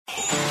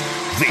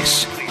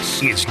This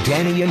is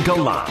Danny and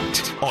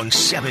Gallant on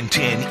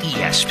 710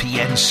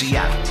 ESPN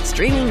Seattle.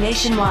 Streaming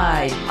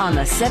nationwide on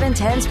the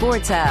 710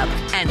 Sports app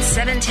and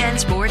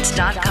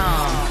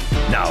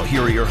 710sports.com. Now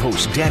here are your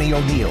hosts, Danny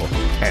O'Neill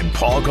and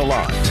Paul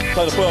Gallant.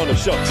 Play the play on the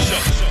show.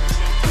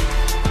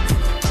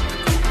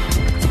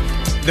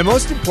 The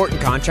most important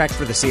contract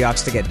for the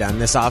Seahawks to get done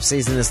this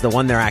offseason is the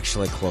one they're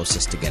actually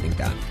closest to getting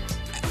done.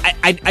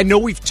 I know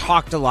we've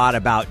talked a lot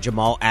about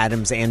Jamal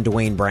Adams and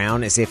Dwayne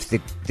Brown as if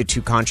the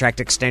two contract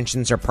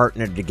extensions are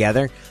partnered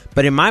together,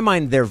 but in my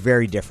mind, they're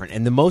very different.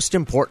 And the most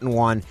important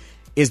one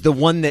is the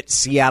one that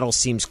Seattle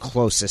seems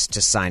closest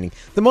to signing.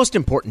 The most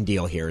important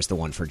deal here is the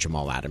one for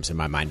Jamal Adams in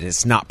my mind, and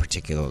it's not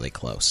particularly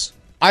close.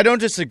 I don't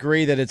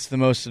disagree that it's the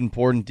most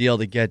important deal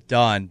to get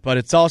done, but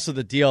it's also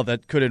the deal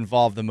that could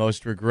involve the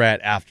most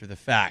regret after the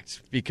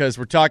fact, because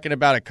we're talking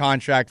about a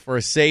contract for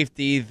a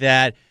safety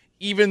that,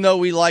 even though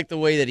we like the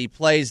way that he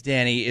plays,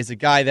 Danny, is a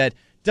guy that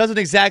doesn't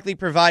exactly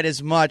provide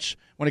as much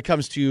when it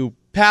comes to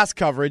pass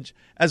coverage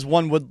as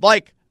one would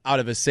like out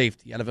of a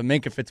safety, out of a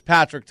Minkah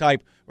Fitzpatrick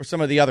type or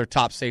some of the other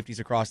top safeties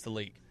across the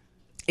league.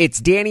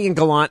 It's Danny and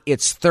Gallant.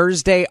 It's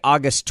Thursday,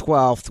 August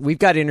 12th. We've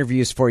got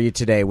interviews for you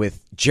today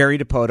with Jerry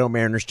Dipoto,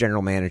 Mariners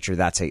general manager.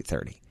 That's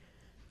 8:30.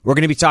 We're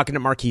going to be talking to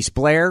Marquise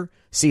Blair,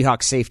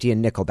 Seahawks safety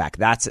and nickelback.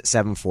 That's at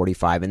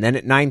 7:45. And then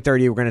at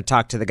 9:30, we're going to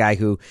talk to the guy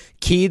who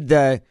keyed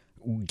the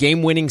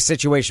game-winning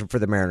situation for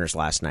the Mariners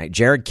last night.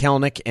 Jared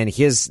Kelenic and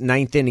his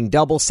ninth-inning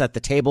double set the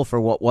table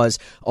for what was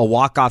a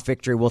walk-off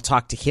victory. We'll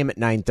talk to him at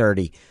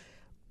 9:30.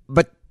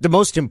 But the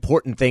most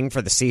important thing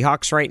for the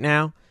Seahawks right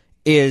now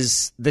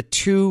is the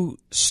two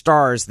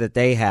stars that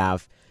they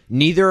have,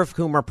 neither of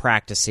whom are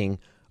practicing,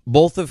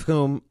 both of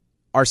whom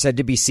are said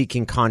to be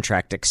seeking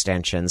contract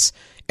extensions.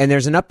 And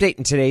there's an update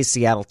in today's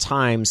Seattle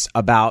Times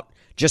about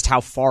just how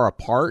far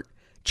apart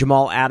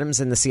Jamal Adams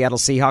and the Seattle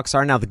Seahawks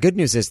are. Now, the good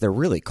news is they're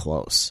really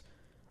close.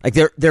 Like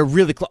they're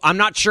really close. I'm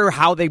not sure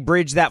how they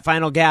bridge that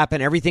final gap,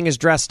 and everything is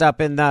dressed up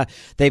in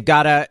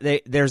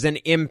there's an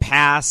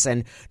impasse,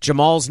 and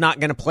Jamal's not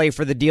going to play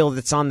for the deal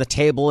that's on the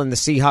table, and the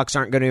Seahawks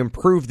aren't going to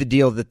improve the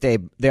deal that they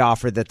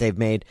offer that they've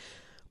made.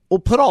 We'll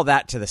put all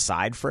that to the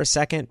side for a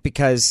second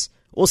because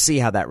we'll see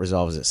how that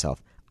resolves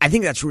itself. I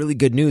think that's really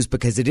good news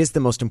because it is the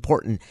most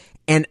important,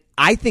 and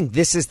I think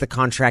this is the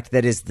contract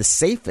that is the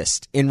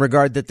safest in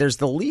regard that there's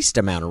the least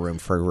amount of room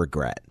for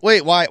regret.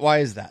 Wait, why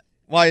is that?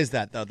 Why is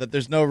that, though, that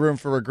there's no room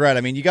for regret?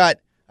 I mean, you got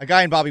a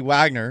guy in Bobby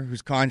Wagner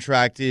whose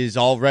contract is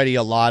already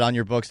a lot on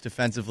your books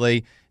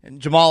defensively, and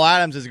Jamal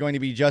Adams is going to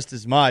be just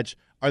as much.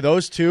 Are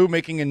those two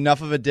making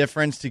enough of a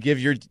difference to give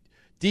your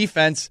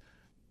defense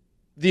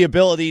the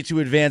ability to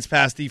advance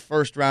past the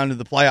first round of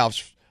the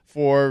playoffs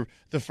for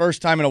the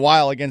first time in a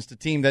while against a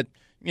team that,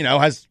 you know,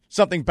 has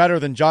something better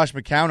than Josh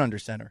McCown under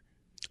center?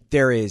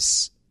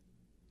 Those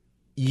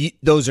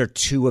are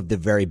two of the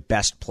very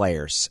best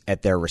players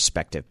at their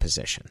respective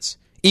positions.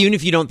 Even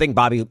if you don't think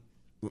Bobby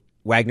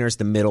Wagner is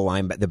the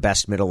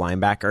best middle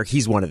linebacker,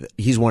 he's one of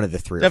the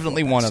three.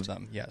 Definitely one of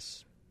them,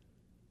 yes.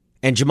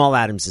 And Jamal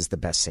Adams is the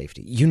best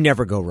safety. You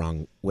never go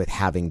wrong with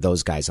having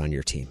those guys on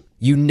your team.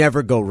 You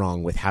never go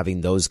wrong with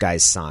having those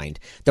guys signed.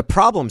 The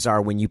problems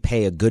are when you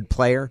pay a good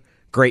player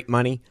great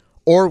money,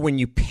 or when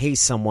you pay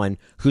someone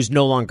who's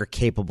no longer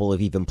capable of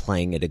even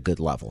playing at a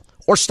good level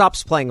or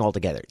stops playing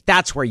altogether.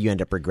 That's where you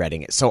end up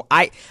regretting it. So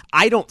I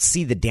don't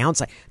see the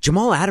downside.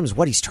 Jamal Adams,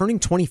 he's turning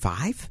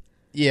 25?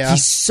 Yeah.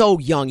 He's so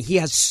young. He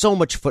has so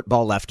much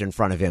football left in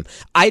front of him.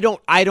 I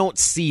don't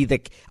see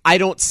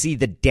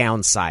the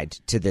downside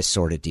to this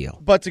sort of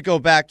deal. But to go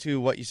back to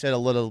what you said a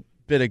little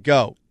bit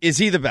ago, is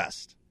he the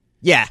best?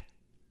 Yeah.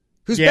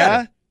 Who's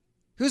better?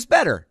 Who's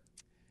better?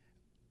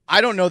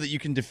 I don't know that you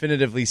can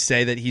definitively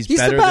say that he's the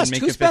better best. than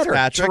Minkah Who's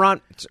Fitzpatrick. Better?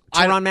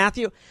 Tyrann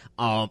Mathieu?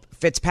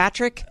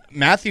 Fitzpatrick?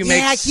 Matthew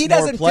makes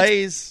more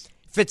plays.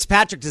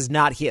 Fitzpatrick does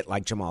not hit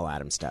like Jamal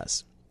Adams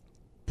does.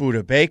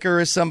 Budda Baker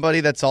is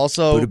somebody that's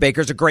also... Budda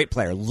Baker's a great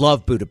player.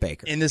 Love Budda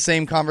Baker. In the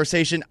same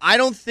conversation. I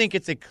don't think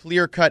it's a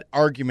clear-cut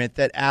argument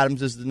that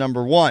Adams is the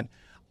number one.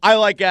 I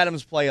like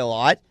Adams' play a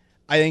lot.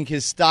 I think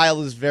his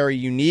style is very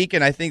unique,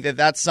 and I think that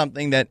that's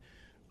something that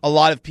a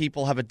lot of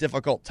people have a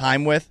difficult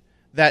time with.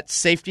 That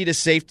safety to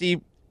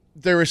safety,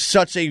 there is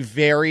such a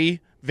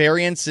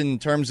variance in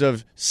terms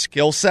of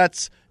skill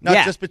sets,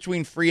 not just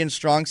between free and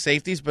strong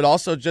safeties, but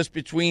also just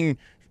between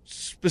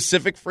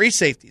specific free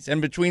safeties and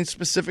between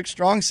specific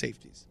strong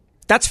safeties.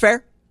 That's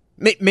fair.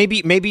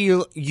 Maybe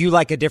you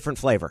like a different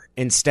flavor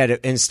instead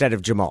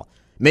of Jamal.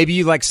 Maybe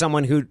you like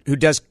someone who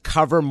does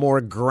cover more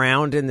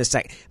ground in the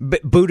second.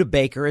 Budda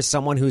Baker is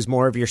someone who's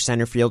more of your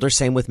center fielder.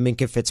 Same with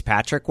Minkah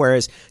Fitzpatrick.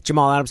 Whereas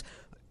Jamal Adams,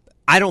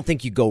 I don't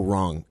think you go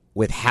wrong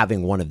with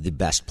having one of the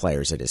best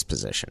players at his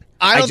position.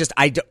 I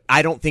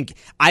don't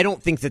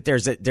think that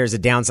there's a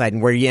downside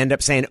in where you end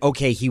up saying,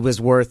 okay, he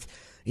was worth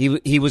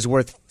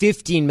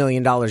 $15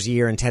 million a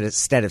year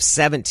instead of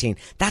 17.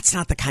 That's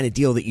not the kind of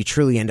deal that you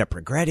truly end up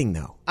regretting,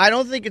 though. I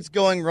don't think it's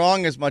going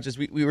wrong as much as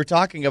we were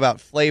talking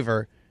about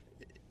flavor.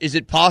 Is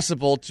it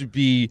possible to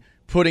be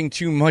putting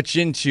too much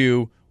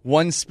into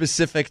one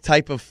specific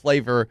type of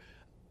flavor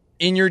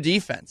in your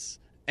defense?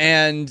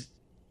 And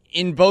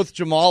in both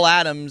Jamal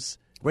Adams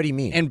What do you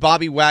mean? and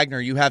Bobby Wagner,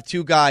 you have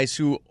two guys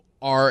who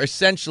are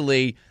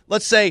essentially,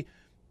 let's say,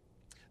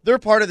 they're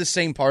part of the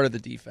same part of the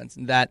defense,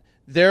 in that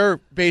they're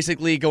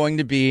basically going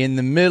to be in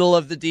the middle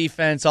of the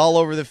defense, all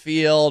over the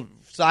field,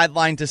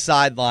 sideline to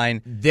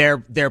sideline.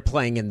 They're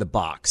playing in the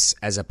box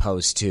as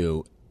opposed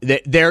to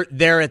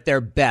they're at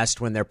their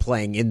best when they're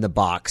playing in the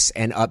box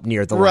and up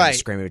near the line of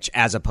scrimmage,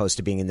 as opposed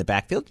to being in the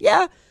backfield.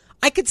 Yeah,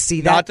 I could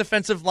see that. Not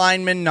defensive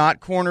linemen, not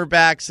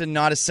cornerbacks, and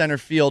not a center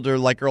fielder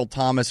like Earl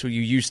Thomas, who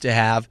you used to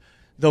have.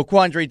 Though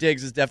Quandre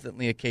Diggs is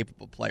definitely a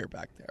capable player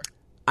back there.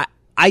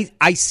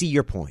 I see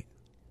your point.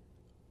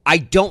 I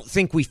don't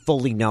think we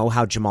fully know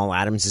how Jamal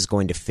Adams is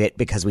going to fit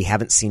because we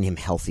haven't seen him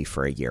healthy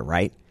for a year,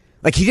 right?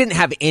 Like, he didn't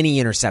have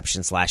any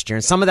interceptions last year,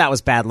 and some of that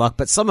was bad luck,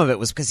 but some of it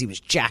was because he was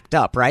jacked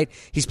up, right?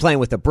 He's playing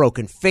with a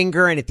broken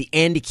finger, and at the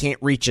end, he can't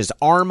reach his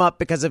arm up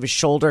because of his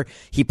shoulder.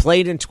 He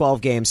played in 12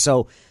 games,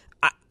 so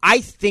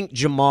I think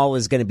Jamal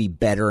is going to be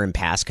better in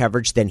pass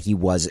coverage than he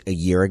was a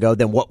year ago,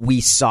 than what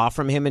we saw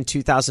from him in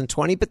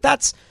 2020. But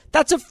that's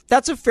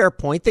a fair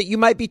point, that you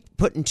might be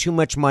putting too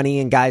much money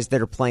in guys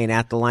that are playing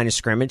at the line of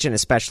scrimmage, and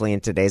especially in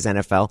today's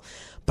NFL.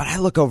 But I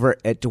look over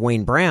at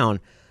Dwayne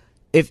Brown.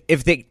 If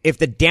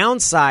the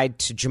downside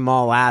to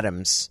Jamal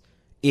Adams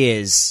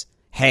is,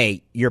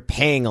 hey, you're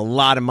paying a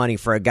lot of money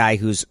for a guy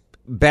who's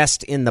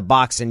best in the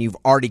box, and you've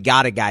already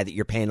got a guy that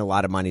you're paying a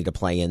lot of money to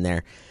play in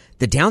there.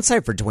 The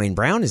downside for Dwayne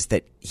Brown is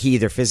that he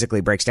either physically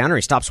breaks down or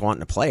he stops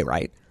wanting to play,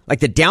 right? Like,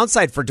 the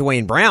downside for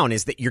Dwayne Brown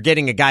is that you're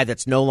getting a guy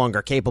that's no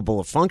longer capable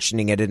of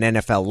functioning at an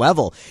NFL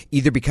level,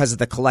 either because of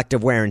the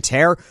collective wear and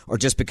tear or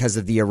just because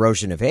of the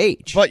erosion of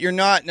age. But you're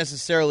not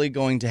necessarily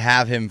going to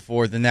have him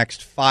for the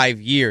next 5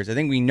 years. I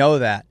think we know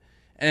that.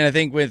 And I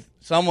think with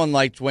someone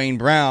like Dwayne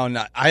Brown,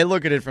 I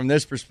look at it from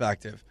this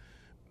perspective.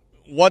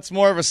 What's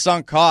more of a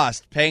sunk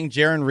cost, paying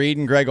Jaron Reed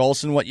and Greg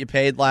Olsen what you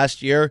paid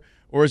last year,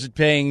 or is it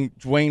paying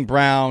Dwayne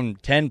Brown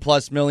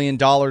 $10+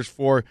 million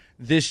for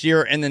this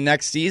year and the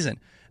next season?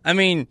 I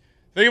mean,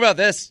 think about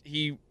this.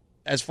 He,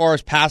 as far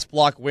as pass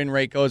block win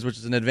rate goes, which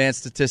is an advanced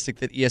statistic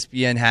that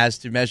ESPN has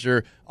to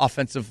measure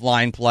offensive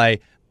line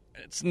play,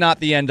 it's not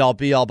the end-all,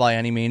 be-all by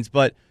any means,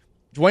 but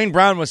Dwayne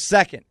Brown was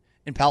second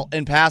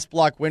in pass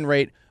block win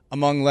rate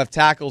among left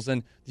tackles,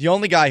 and the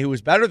only guy who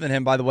was better than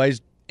him, by the way,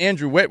 is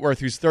Andrew Whitworth,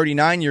 who's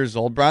 39 years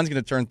old. Brown's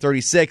going to turn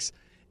 36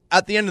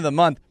 at the end of the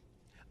month.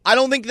 I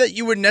don't think that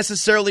you would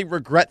necessarily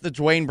regret the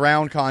Dwayne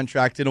Brown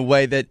contract in a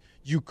way that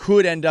you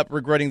could end up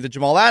regretting the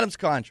Jamal Adams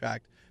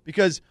contract,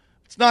 because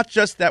it's not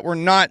just that we're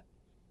not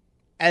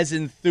as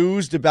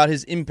enthused about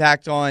his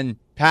impact on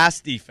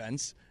pass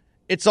defense.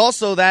 It's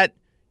also that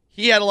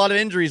he had a lot of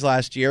injuries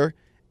last year,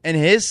 and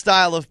his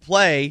style of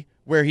play,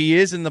 where he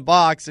is in the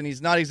box and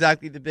he's not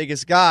exactly the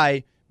biggest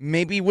guy,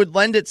 maybe would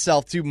lend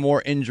itself to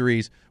more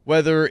injuries,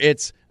 whether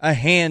it's a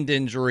hand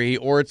injury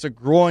or it's a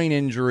groin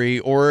injury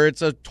or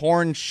it's a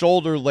torn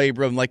shoulder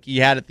labrum like he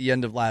had at the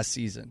end of last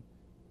season.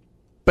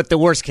 But the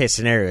worst case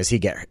scenario is he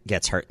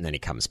gets hurt and then he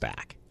comes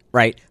back,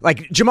 right?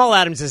 Like, Jamal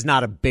Adams is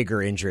not a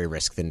bigger injury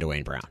risk than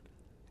Dwayne Brown.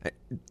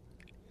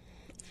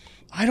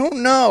 I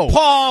don't know.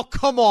 Paul,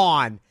 come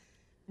on.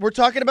 We're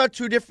talking about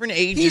two different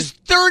ages. He's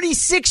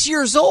 36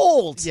 years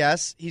old.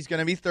 Yes, he's going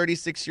to be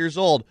 36 years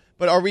old.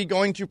 But are we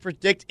going to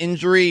predict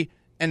injury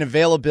and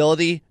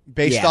availability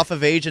based off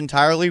of age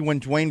entirely, when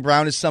Dwayne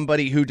Brown is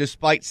somebody who,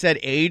 despite said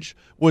age,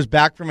 was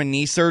back from a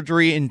knee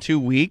surgery in 2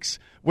 weeks,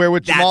 where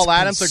with Jamal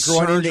Adams, a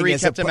groin injury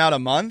kept him out a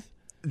month?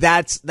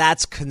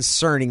 That's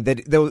concerning,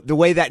 that the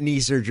way that knee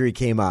surgery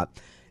came up.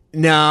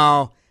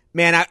 No,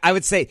 man, I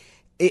would say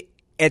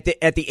at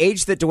the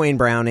age that Dwayne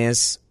Brown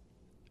is,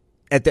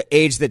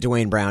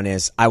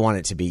 I want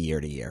it to be year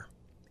to year.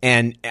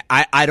 And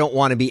I don't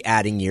want to be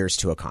adding years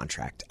to a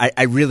contract.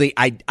 I really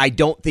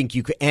don't think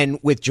you could. And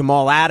with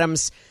Jamal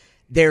Adams,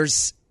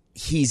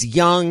 he's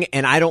young,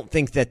 and I don't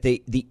think that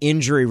the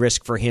injury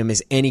risk for him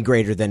is any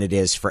greater than it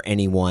is for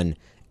anyone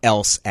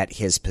else at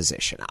his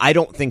position. I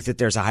don't think that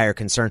there's a higher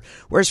concern.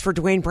 Whereas for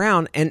Dwayne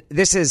Brown, and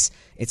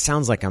it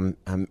sounds like I'm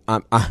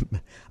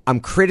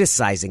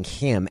criticizing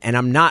him, and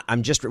I'm not.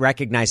 I'm just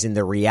recognizing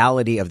the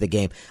reality of the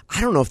game. I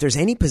don't know if there's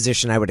any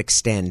position I would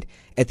extend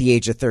at the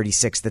age of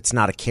 36 that's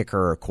not a kicker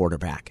or a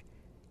quarterback.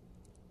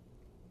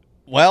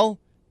 Well,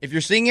 if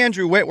you're seeing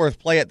Andrew Whitworth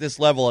play at this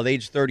level at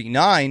age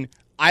 39,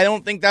 I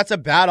don't think that's a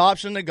bad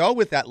option to go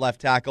with that left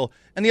tackle.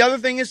 And the other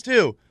thing is,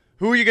 too,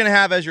 who are you going to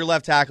have as your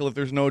left tackle if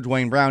there's no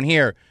Dwayne Brown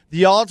here?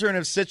 The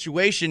alternative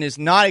situation is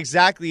not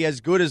exactly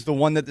as good as the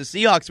one that the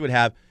Seahawks would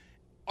have.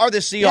 Are the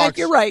Seahawks... Yeah,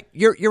 you're right.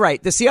 You're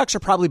right. The Seahawks are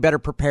probably better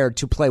prepared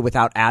to play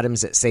without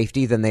Adams at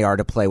safety than they are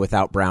to play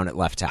without Brown at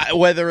left tackle.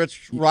 Whether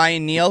it's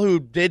Ryan Neal, who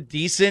did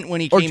decent when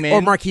he came in,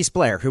 or Marquise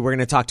Blair, who we're going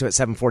to talk to at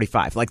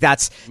 7:45. Like,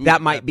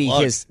 that might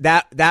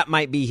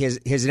be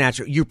his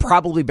natural. You're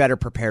probably better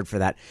prepared for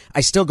that.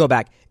 I still go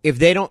back. If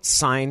they don't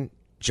sign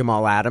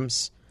Jamal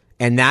Adams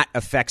and that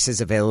affects his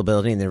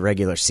availability in the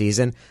regular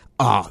season,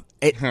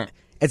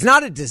 It's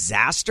not a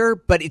disaster,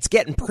 but it's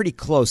getting pretty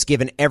close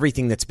given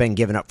everything that's been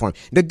given up for him.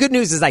 The good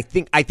news is I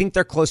think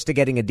they're close to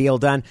getting a deal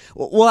done.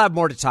 We'll have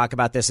more to talk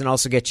about this and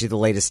also get you the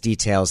latest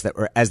details that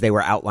were as they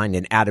were outlined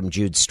in Adam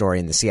Jude's story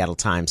in the Seattle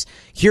Times.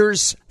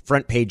 Here's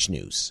front page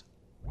news.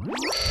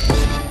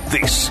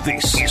 This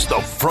is the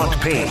front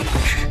page.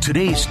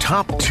 Today's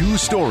top 2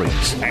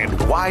 stories and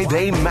why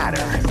they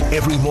matter.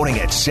 Every morning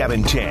at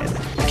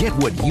 7:10. Get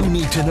what you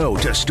need to know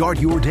to start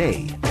your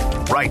day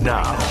right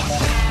now.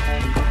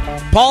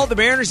 Paul, the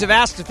Mariners have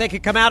asked if they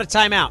could come out of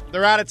timeout.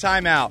 They're out of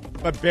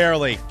timeout, but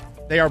barely.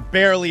 They are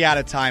barely out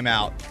of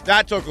timeout.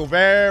 That took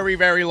very,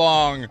 very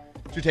long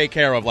to take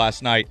care of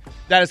last night.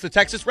 That is the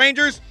Texas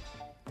Rangers.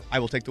 I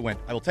will take the win.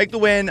 I will take the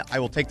win. I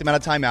will take them out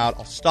of timeout.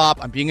 I'll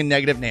stop. I'm being a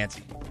negative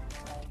Nancy.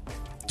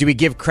 Do we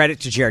give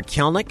credit to Jared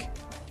Kelenic,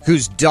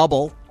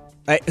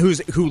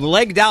 who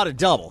legged out a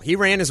double? He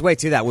ran his way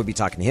to that. We'll be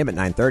talking to him at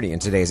 9:30 in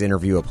today's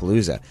interview at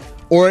Palooza.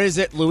 Or is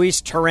it Luis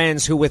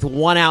Torrens, who with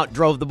one out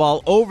drove the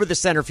ball over the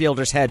center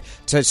fielder's head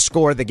to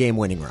score the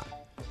game-winning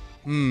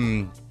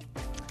run?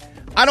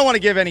 I don't want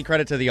to give any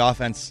credit to the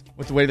offense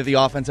with the way that the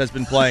offense has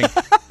been playing.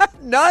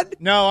 None?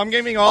 No, I'm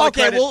giving all the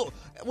credit. Okay,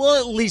 we'll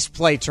at least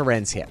play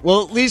Torrens' hit.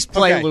 We'll at least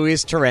play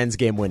Luis Torrens'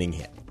 game-winning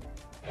hit.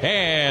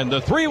 And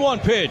the 3-1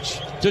 pitch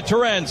to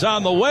Torrens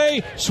on the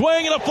way.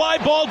 Swing and a fly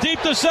ball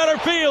deep to center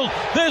field.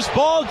 This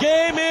ball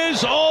game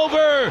is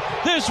over.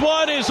 This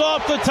one is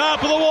off the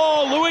top of the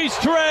wall. Luis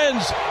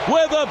Torrens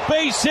with a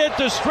base hit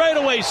to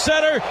straightaway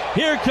center.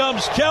 Here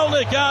comes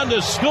Kelenic on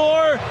to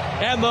score.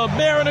 And the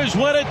Mariners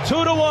win it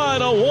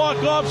 2-1. A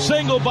walk-off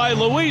single by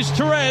Luis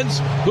Torrens,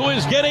 who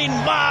is getting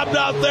mobbed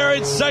out there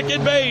at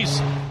second base.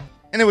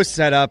 And it was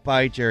set up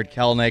by Jared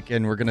Kelenic,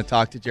 and we're going to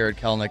talk to Jared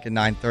Kelenic at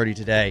 9:30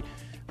 today.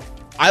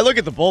 I look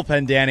at the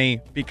bullpen, Danny,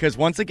 because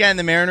once again,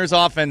 the Mariners'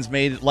 offense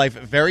made life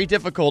very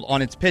difficult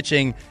on its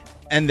pitching,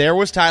 and there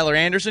was Tyler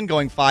Anderson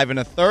going 5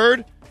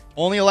 1/3,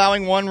 only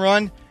allowing 1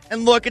 run.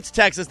 And look, it's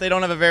Texas. They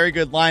don't have a very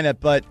good lineup,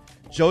 but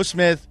Joe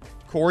Smith,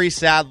 Corey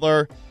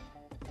Sadler,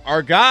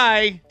 our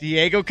guy,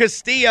 Diego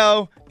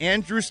Castillo,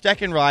 and Drew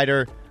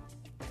Steckenrider,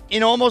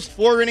 in almost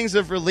 4 innings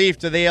of relief,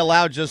 do they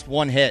allow just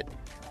 1 hit?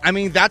 I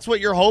mean, that's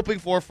what you're hoping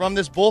for from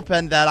this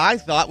bullpen that I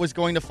thought was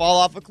going to fall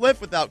off a cliff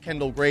without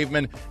Kendall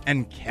Graveman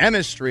and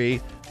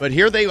chemistry. But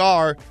here they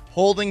are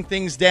holding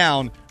things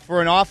down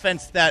for an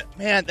offense that,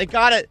 man, they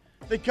gotta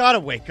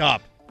wake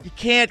up. You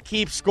can't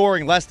keep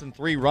scoring less than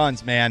 3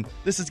 runs, man.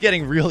 This is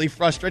getting really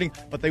frustrating,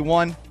 but they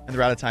won and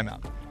they're out of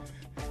timeout.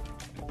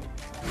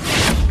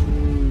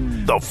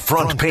 The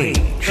front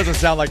page. Doesn't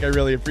sound like I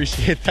really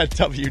appreciate that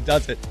W,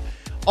 does it?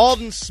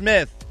 Aldon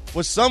Smith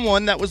was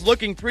someone that was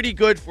looking pretty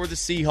good for the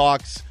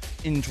Seahawks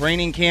in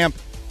training camp.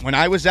 When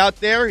I was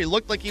out there, he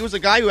looked like he was a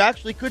guy who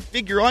actually could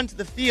figure onto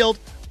the field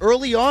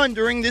early on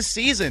during this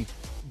season.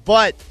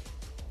 But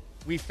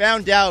we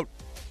found out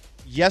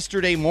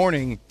yesterday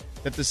morning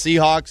that the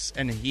Seahawks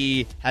and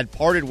he had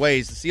parted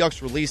ways. The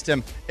Seahawks released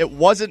him. It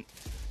wasn't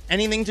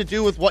anything to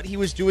do with what he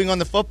was doing on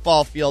the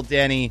football field,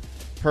 Danny,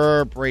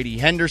 per Brady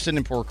Henderson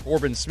and per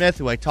Corbin Smith,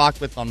 who I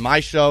talked with on my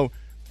show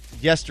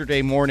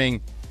yesterday morning.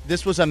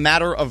 This was a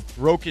matter of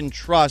broken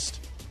trust,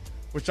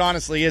 which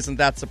honestly isn't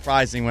that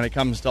surprising when it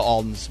comes to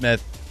Aldon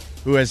Smith,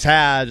 who has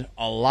had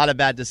a lot of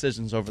bad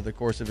decisions over the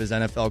course of his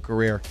NFL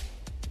career.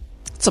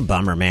 It's a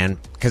bummer, man,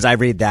 because I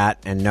read that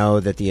and know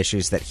that the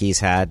issues that he's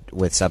had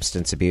with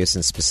substance abuse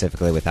and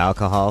specifically with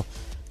alcohol,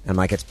 I'm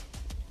like, it's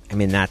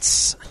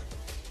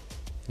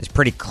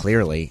pretty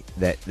clearly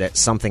that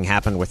something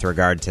happened with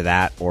regard to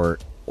that or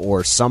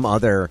some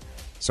other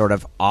sort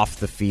of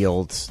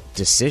off-the-field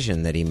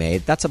decision that he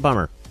made. That's a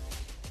bummer.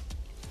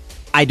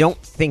 I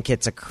don't think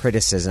it's a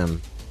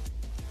criticism.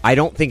 I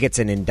don't think it's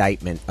an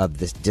indictment of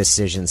the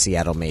decision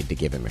Seattle made to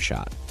give him a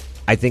shot.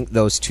 I think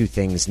those two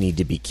things need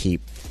to be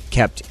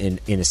kept in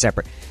a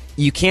separate...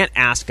 You can't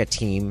ask a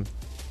team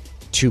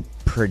to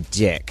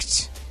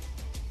predict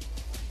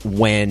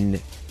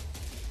when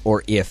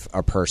or if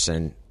a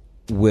person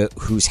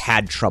who's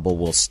had trouble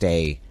will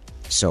stay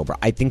sober.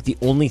 I think the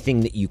only thing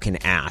that you can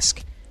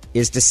ask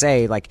is to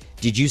say, like,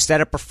 did you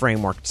set up a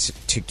framework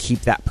to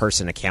keep that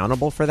person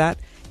accountable for that?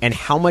 And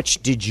how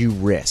much did you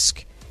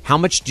risk? How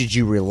much did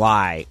you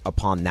rely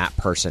upon that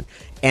person?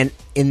 And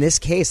in this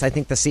case, I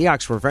think the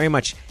Seahawks were very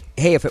much,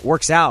 hey, if it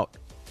works out,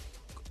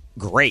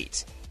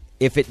 great.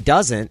 If it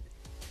doesn't,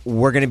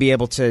 we're going to be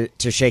able to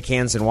shake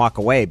hands and walk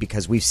away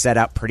because we've set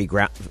up pretty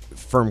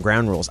firm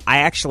ground rules. I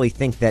actually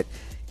think that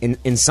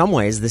in some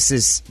ways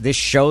this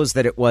shows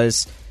that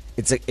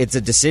it's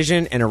a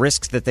decision and a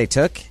risk that they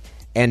took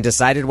and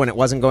decided when it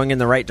wasn't going in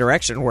the right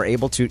direction, were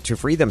able to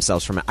free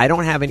themselves from it. I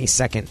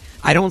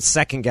don't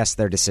second guess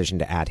their decision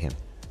to add him.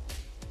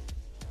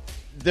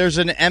 There's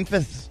an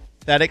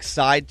empathetic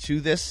side to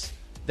this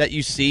that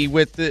you see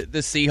with the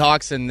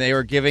Seahawks, and they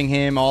were giving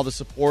him all the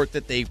support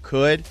that they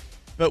could.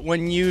 But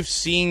when you've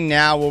seen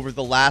now over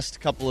the last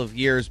couple of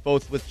years,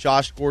 both with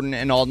Josh Gordon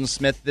and Aldon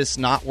Smith, this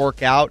not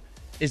work out,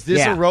 Is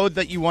this a road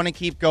that you want to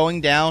keep going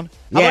down?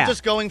 How about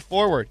just going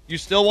forward? You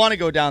still want to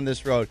go down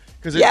this road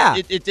because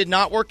it did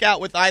not work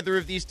out with either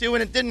of these two,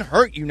 and it didn't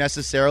hurt you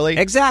necessarily.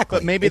 Exactly.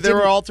 But maybe there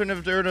were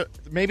alternative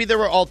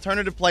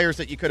players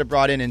that you could have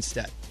brought in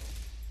instead.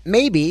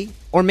 Maybe,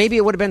 or maybe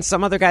it would have been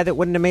some other guy that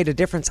wouldn't have made a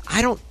difference.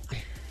 I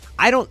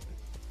don't.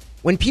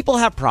 When people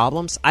have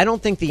problems, I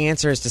don't think the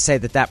answer is to say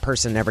that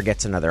person never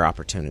gets another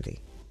opportunity.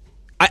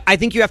 I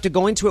think you have to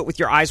go into it with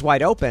your eyes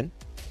wide open.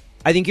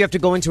 I think you have to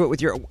go into it with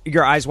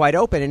your eyes wide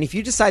open. And if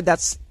you decide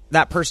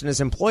that person is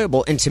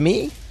employable, and to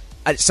me,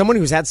 someone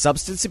who's had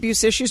substance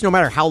abuse issues, no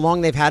matter how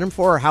long they've had them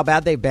for or how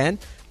bad they've been,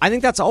 I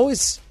think that's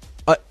always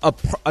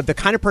the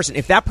kind of person.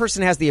 If that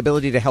person has the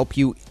ability to help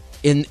you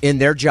in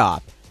their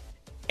job,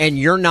 and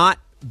you're not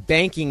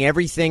banking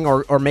everything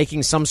or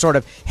making some sort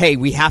of, hey,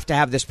 we have to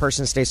have this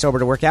person stay sober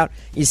to work out.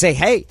 You say,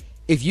 hey,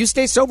 if you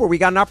stay sober, we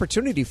got an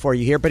opportunity for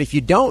you here. But if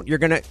you don't,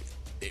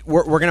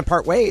 we're gonna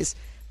part ways.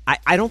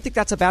 I don't think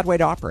that's a bad way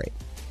to operate.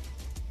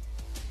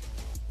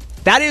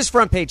 That is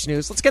Front Page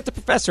News. Let's get the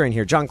professor in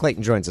here. John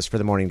Clayton joins us for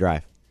the Morning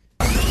Drive.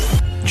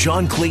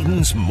 John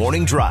Clayton's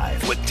Morning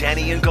Drive with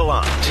Danny and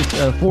Gallant. It's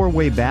a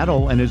four-way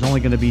battle, and there's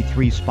only going to be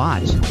 3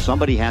 spots.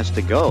 Somebody has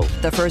to go.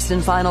 The first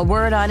and final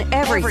word on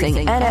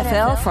everything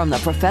NFL from the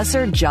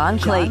professor, John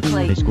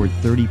Clayton. They scored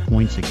 30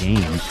 points a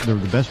game. They're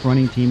the best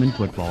running team in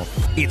football.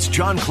 It's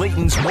John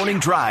Clayton's Morning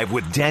Drive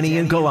with Danny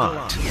and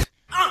Gallant.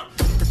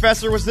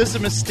 Professor, was this a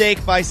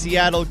mistake by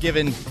Seattle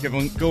given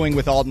going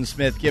with Aldon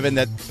Smith, given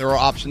that there are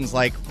options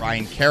like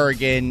Ryan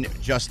Kerrigan,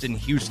 Justin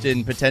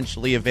Houston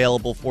potentially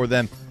available for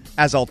them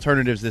as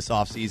alternatives this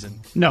offseason?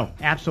 No,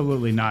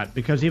 absolutely not,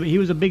 because he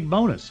was a big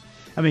bonus.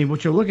 I mean,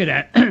 what you're looking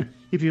at,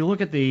 if you look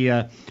at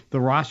the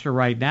roster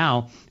right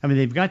now, I mean,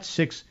 they've got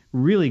 6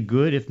 really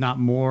good, if not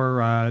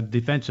more,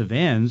 defensive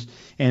ends.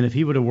 And if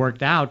he would have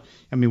worked out,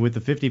 I mean, with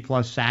the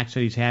 50-plus sacks that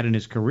he's had in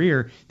his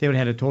career, they would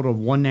have had a total of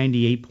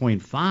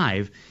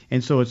 198.5.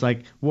 And so it's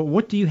like,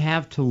 what do you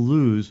have to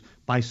lose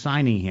by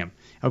signing him?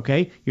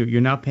 Okay,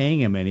 you're not paying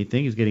him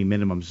anything. He's getting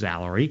minimum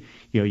salary.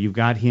 You've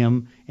got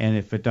him, and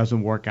if it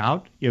doesn't work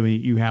out,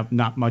 you have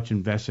not much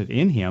invested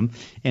in him.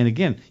 And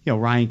again,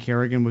 Ryan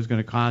Kerrigan was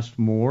going to cost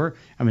more.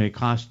 I mean, it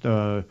cost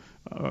over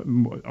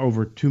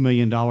 $2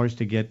 million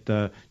to get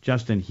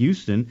Justin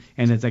Houston,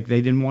 and it's like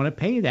they didn't want to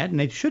pay that, and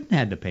they shouldn't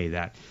have to pay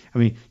that. I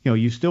mean,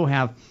 you still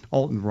have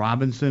Alton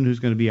Robinson, who's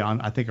going to be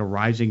on, I think, a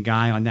rising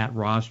guy on that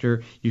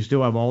roster. You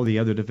still have all the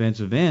other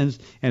defensive ends,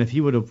 and if he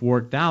would have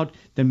worked out,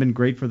 then been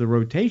great for the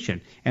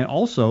rotation. And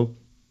also,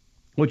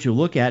 what you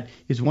look at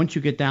is once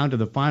you get down to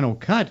the final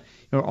cut,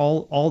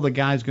 all the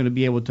guys going to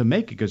be able to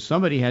make it because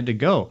somebody had to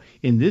go.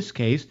 In this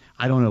case,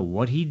 I don't know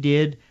what he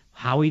did,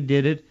 how he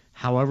did it.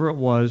 However it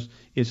was,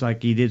 it's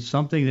like he did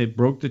something that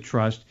broke the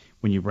trust.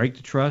 When you break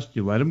the trust,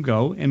 you let him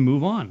go and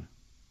move on.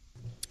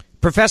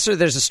 Professor,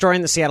 there's a story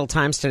in the Seattle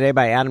Times today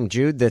by Adam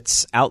Jude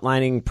that's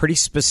outlining pretty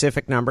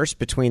specific numbers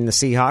between the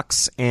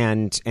Seahawks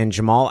and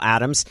Jamal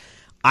Adams.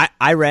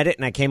 I read it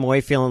and I came away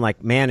feeling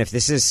like, man, if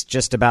this is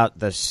just about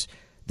the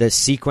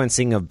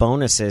sequencing of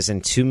bonuses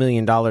and $2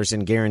 million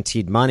in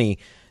guaranteed money,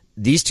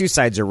 these two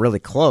sides are really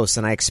close,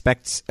 and I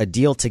expect a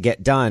deal to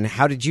get done.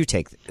 How did you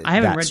take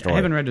that story? I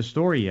haven't read the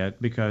story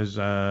yet because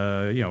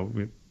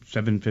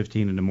 7:15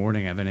 in the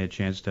morning. I haven't had a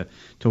chance to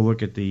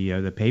look at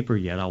the paper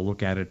yet. I'll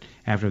look at it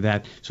after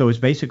that. So it's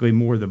basically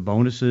more the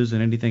bonuses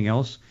than anything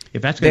else.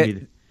 If that's going to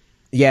be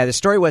the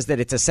story was that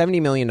it's a $70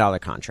 million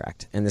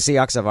contract, and the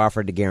Seahawks have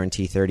offered to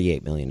guarantee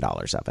 $38 million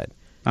of it.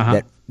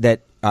 Uh-huh.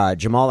 That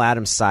Jamal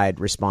Adams'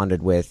 side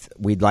responded with,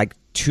 we'd like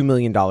 $2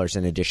 million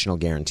in additional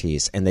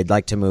guarantees, and they'd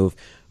like to move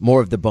more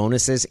of the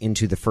bonuses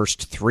into the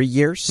first 3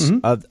 years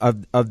of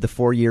the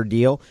 4-year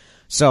deal.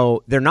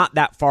 So they're not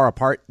that far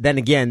apart. Then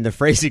again, the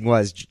phrasing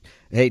was,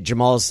 hey,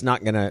 Jamal's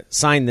not going to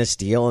sign this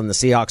deal, and the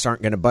Seahawks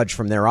aren't going to budge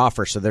from their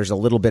offer, so there's a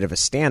little bit of a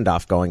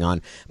standoff going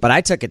on. But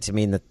I took it to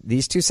mean that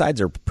these two sides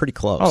are pretty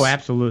close. Oh,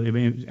 absolutely. I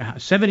mean,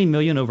 $70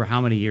 million over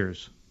how many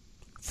years?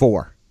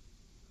 4.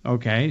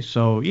 Okay,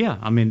 so yeah,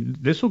 I mean,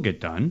 this will get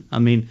done. I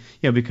mean,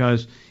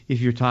 because if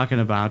you're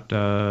talking about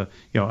a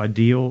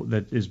deal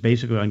that is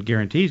basically on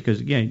guarantees, because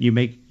again,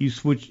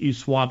 you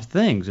swap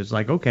things. It's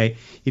like, okay,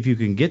 if you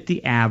can get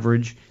the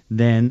average,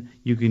 then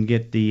you can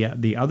get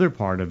the other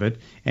part of it,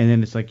 and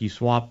then it's like you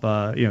swap.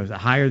 The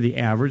higher the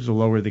average, the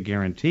lower the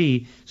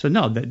guarantee. So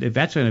no, if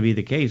that's going to be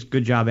the case,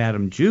 good job,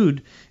 Adam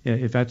Jude.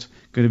 If that's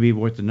going to be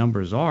what the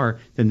numbers are,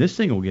 then this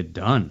thing will get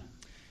done.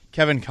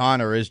 Kevin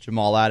Connor is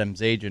Jamal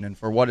Adams' agent, and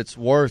for what it's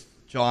worth,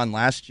 John,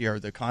 last year,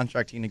 the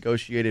contract he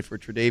negotiated for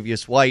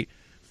Tre'Davious White,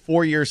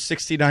 4 years,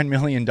 $69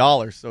 million.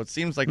 So it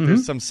seems like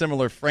there's some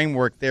similar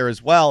framework there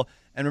as well.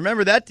 And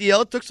remember that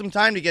deal, it took some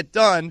time to get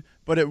done,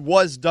 but it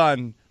was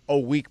done a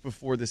week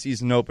before the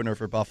season opener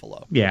for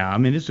Buffalo. Yeah, I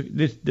mean,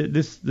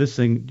 this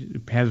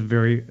thing has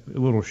very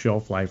little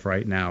shelf life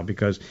right now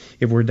because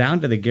if we're down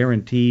to the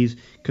guarantees,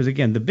 because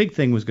again, the big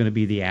thing was going to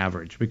be the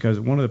average, because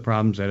one of the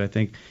problems that I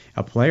think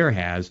a player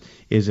has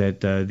is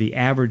that the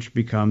average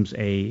becomes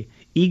a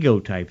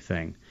ego type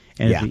thing.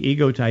 And if the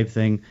ego type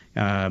thing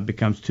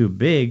becomes too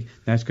big,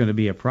 that's going to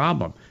be a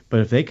problem. But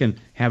if they can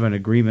have an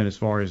agreement as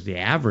far as the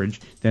average,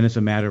 then it's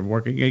a matter of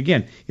working.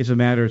 Again, it's a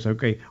matter of,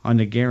 okay, on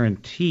the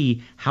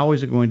guarantee, how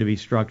is it going to be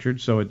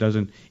structured so it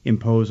doesn't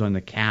impose on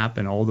the cap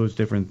and all those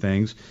different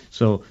things.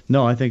 So,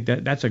 no, I think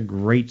that's a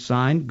great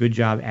sign. Good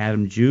job,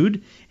 Adam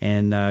Jude,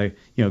 and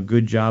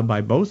good job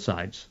by both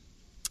sides.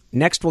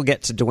 Next, we'll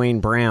get to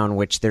Dwayne Brown,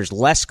 which there's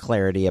less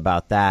clarity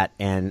about that.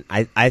 And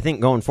I think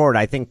going forward,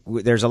 I think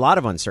there's a lot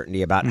of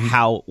uncertainty about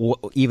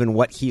even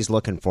what he's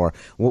looking for.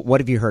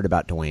 What have you heard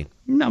about Dwayne?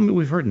 No, I mean,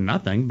 we've heard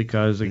nothing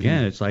because,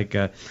 again, it's like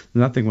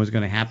nothing was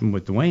going to happen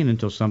with Dwayne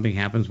until something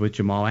happens with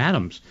Jamal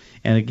Adams.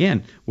 And,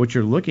 again, what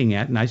you're looking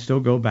at, and I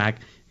still go back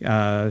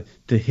to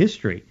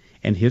history,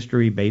 and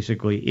history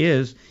basically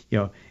is,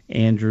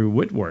 Andrew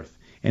Whitworth.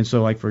 And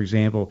so, like, for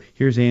example,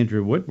 here's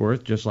Andrew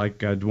Whitworth, just like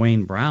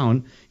Dwayne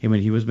Brown.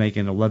 He was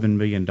making $11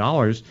 million.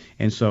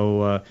 And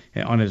so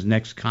on his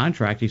next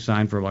contract, he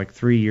signed for like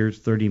 3 years,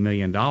 $30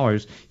 million.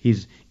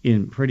 He's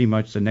in pretty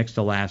much the next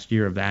to last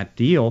year of that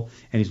deal,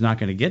 and he's not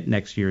going to get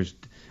next year's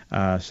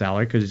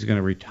salary because he's going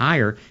to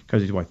retire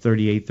because he's,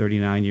 38,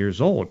 39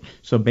 years old.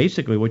 So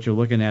basically what you're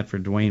looking at for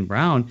Dwayne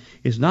Brown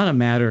is not a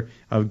matter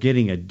of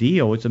getting a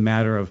deal. It's a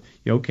matter of,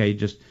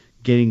 just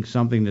getting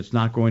something that's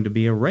not going to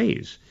be a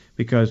raise.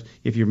 Because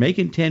if you're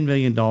making $10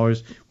 million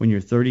when you're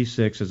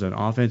 36 as an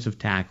offensive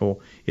tackle,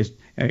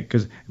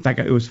 in fact,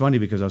 it was funny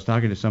because I was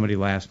talking to somebody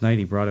last night.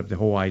 He brought up the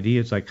whole idea.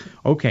 It's like,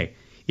 okay,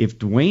 if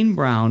Dwayne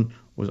Brown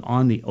was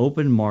on the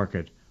open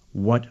market,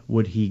 what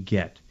would he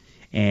get?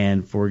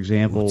 And, for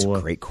example... That's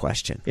a great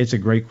question. It's a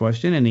great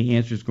question, and the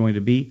answer is going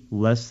to be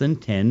less than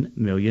 $10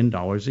 million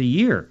a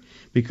year.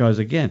 Because,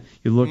 again,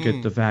 you look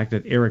at the fact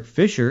that Eric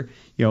Fisher,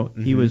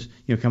 he was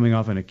coming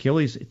off an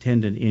Achilles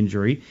tendon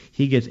injury.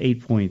 He gets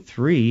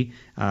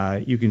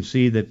 8.3. You can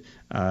see that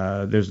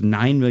there's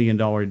 $9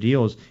 million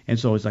deals. And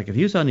so it's like if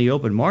he was on the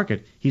open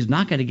market, he's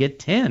not going to get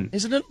 10.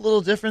 Isn't it a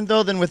little different,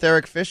 though, than with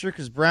Eric Fisher?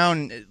 Because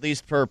Brown, at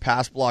least per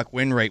pass block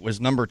win rate,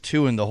 was number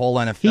 2 in the whole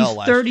NFL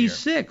last year. He's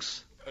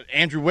 36.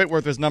 Andrew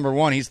Whitworth is number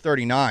 1. He's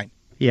 39.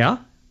 Yeah.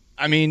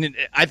 I mean,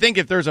 I think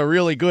if there's a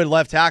really good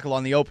left tackle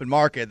on the open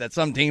market, that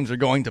some teams are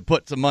going to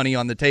put some money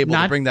on the table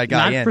to bring that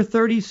guy in. Not for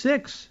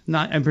 36.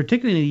 And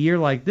particularly in a year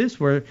like this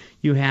where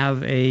you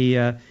have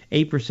a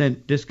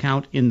 8%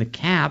 discount in the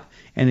cap,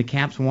 and the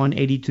cap's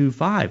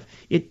 182.5.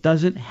 It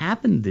doesn't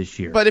happen this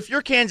year. But if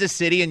you're Kansas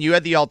City and you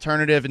had the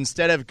alternative,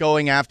 instead of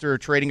going after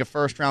trading a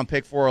first-round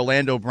pick for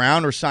Orlando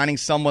Brown or signing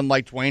someone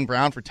like Dwayne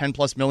Brown for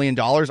 $10+ million,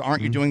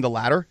 aren't you doing the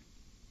latter?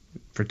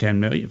 For $10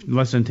 million,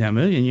 less than $10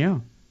 million, yeah.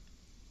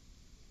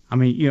 I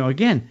mean,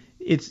 again,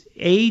 it's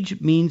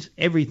age means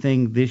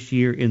everything this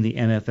year in the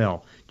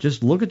NFL.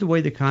 Just look at the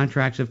way the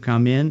contracts have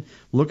come in.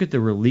 Look at the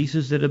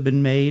releases that have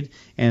been made.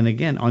 And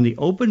again, on the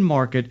open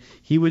market,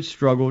 he would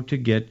struggle to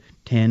get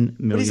 $10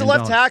 million. But he's a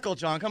left tackle,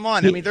 John. Come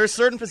on. I mean, there's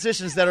certain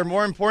positions that are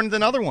more important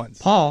than other ones.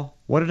 Paul,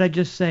 what did I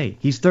just say?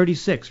 He's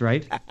 36,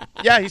 right?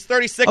 Yeah, he's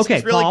 36. Okay,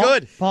 he's really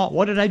good. Paul,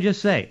 what did I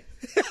just say?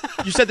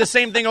 You said the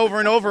same thing over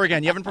and over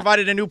again. You haven't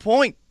provided a new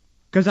point.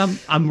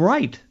 Because I'm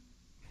right.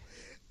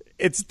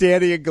 It's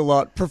Danny and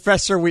Gallant.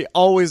 Professor, we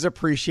always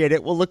appreciate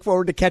it. We'll look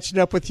forward to catching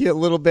up with you a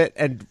little bit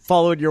and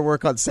following your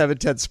work on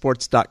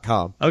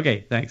 710sports.com.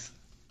 Okay, thanks.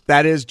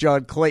 That is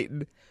John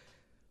Clayton.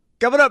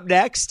 Coming up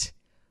next,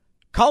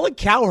 Colin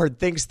Cowherd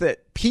thinks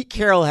that Pete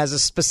Carroll has a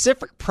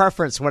specific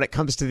preference when it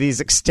comes to these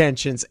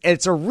extensions, and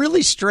it's a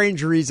really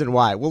strange reason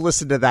why. We'll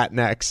listen to that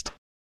next.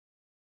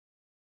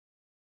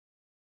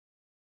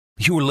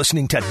 You're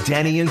listening to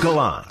Danny and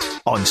Gallant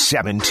on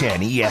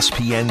 710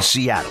 ESPN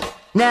Seattle.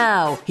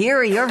 Now, here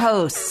are your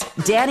hosts,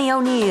 Danny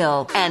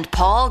O'Neill and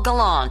Paul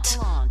Gallant.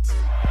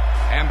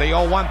 And the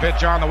 0-1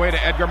 pitch on the way to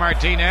Edgar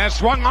Martinez.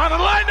 Swung on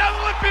and line down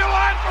the left field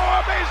line for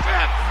a base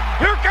hit.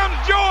 Here comes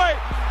Joy.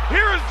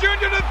 Here is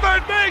Junior to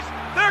third base.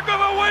 They're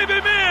going to wave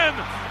him in.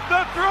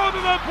 The throw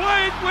to the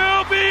plate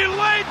will be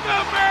late.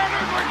 The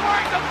Mariners are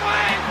going to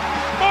play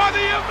for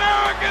the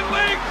American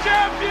League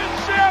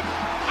Championship.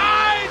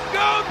 I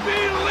don't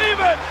believe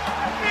it.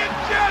 It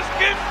just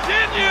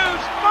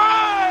continues.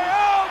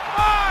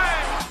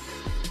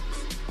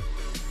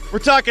 We're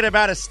talking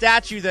about a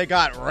statue that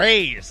got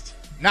raised,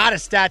 not a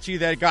statue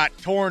that got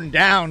torn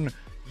down.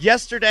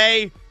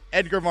 Yesterday,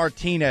 Edgar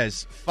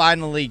Martinez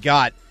finally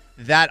got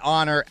that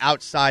honor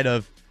outside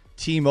of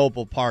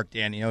T-Mobile Park,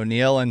 Danny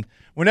O'Neill. And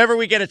whenever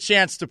we get a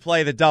chance to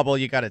play the double,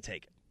 you got to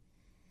take it.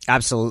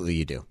 Absolutely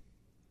you do.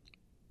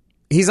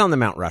 He's on the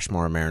Mount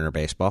Rushmore of Mariner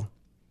baseball.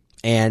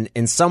 And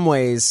in some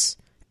ways,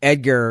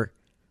 Edgar,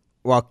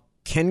 while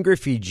Ken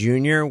Griffey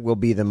Jr. will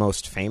be the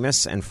most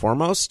famous and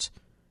foremost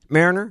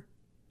Mariner,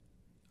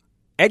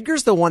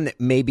 Edgar's the one that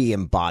maybe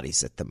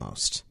embodies it the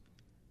most.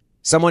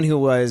 Someone who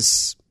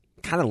was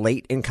kind of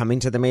late in coming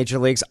to the major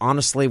leagues,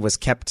 honestly was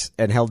kept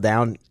and held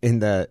down in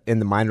the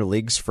minor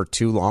leagues for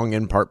too long,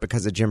 in part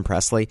because of Jim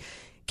Presley.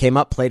 Came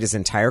up, played his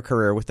entire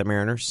career with the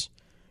Mariners,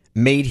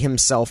 made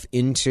himself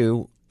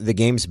into the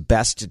game's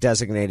best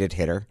designated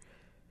hitter,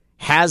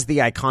 has the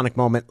iconic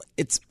moment.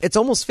 It's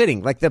almost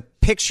fitting. Like the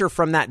picture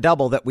from that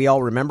double that we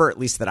all remember, at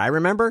least that I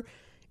remember,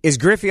 is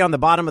Griffey on the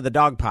bottom of the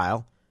dog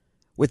pile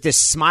with this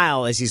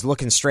smile as he's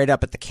looking straight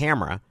up at the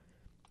camera.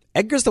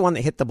 Edgar's the one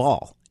that hit the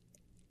ball.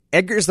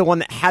 Edgar's the one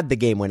that had the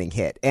game-winning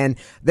hit. And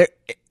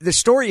the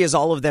story is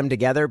all of them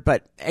together,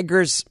 but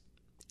Edgar's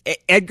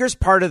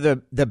part of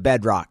the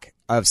bedrock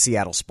of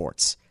Seattle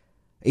sports.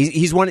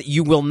 He's one.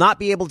 You will not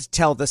be able to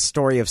tell the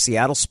story of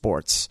Seattle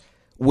sports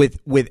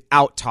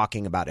without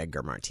talking about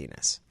Edgar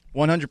Martinez.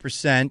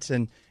 100%.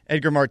 And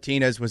Edgar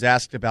Martinez was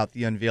asked about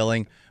the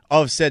unveiling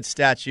of said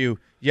statue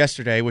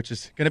yesterday, which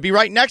is going to be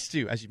right next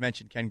to, as you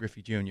mentioned, Ken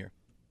Griffey Jr.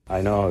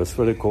 I know, it's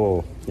really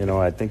cool.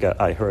 I think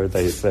I heard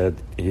they said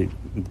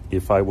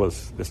if I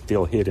was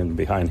still hidden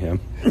behind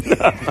him.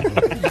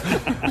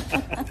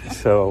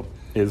 So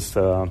it's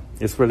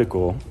really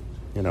cool.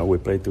 We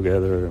played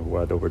together,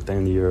 over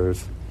 10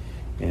 years,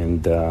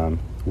 and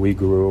we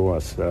grew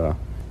as a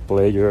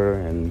player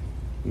and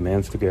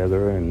men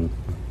together, and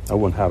I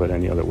wouldn't have it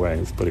any other way.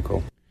 It's pretty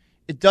cool.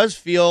 It does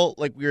feel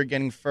like we are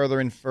getting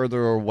further and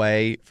further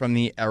away from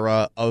the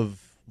era of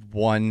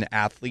one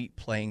athlete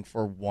playing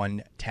for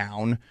one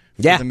town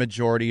for the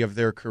majority of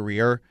their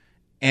career.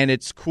 And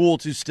it's cool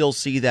to still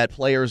see that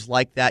players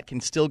like that can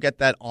still get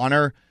that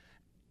honor.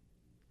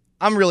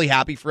 I'm really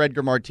happy for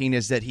Edgar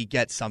Martinez that he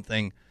gets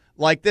something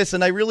like this.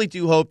 And I really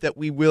do hope that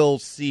we will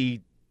see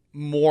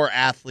more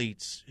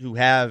athletes who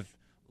have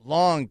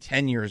long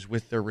tenures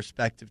with their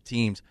respective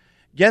teams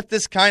get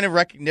this kind of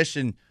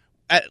recognition,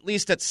 at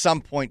least at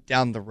some point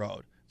down the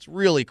road. It's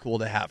really cool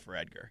to have for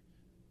Edgar.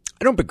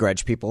 I don't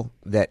begrudge people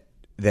that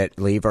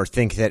leave or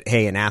think that,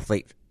 hey, an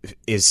athlete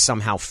is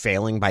somehow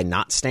failing by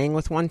not staying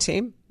with one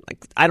team.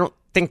 Like, I don't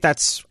think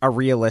that's a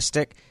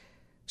realistic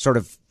sort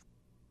of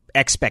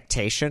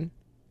expectation,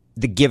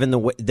 given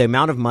the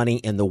amount of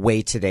money and the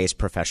way today's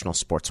professional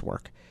sports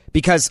work.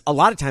 Because a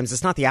lot of times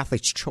it's not the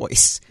athlete's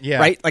choice,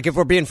 right? Like, if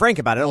we're being frank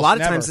about it, a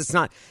lot of times it's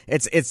not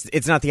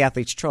the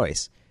athlete's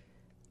choice.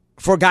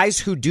 For guys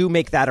who do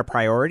make that a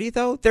priority,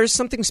 though, there's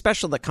something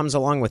special that comes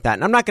along with that.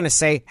 And I'm not going to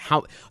say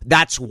how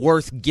that's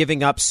worth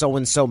giving up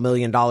so-and-so $1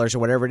 million or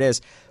whatever it is,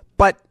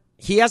 but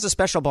he has a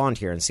special bond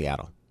here in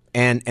Seattle.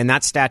 And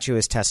that statue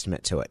is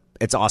testament to it.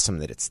 It's awesome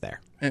that it's there.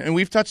 And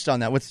we've touched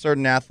on that with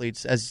certain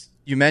athletes. As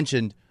you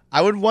mentioned,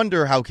 I would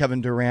wonder how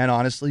Kevin Durant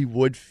honestly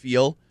would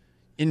feel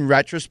in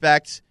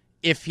retrospect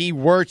if he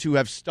were to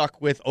have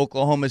stuck with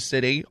Oklahoma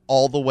City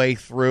all the way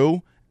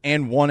through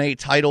and won a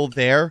title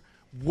there.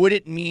 Would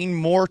it mean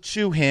more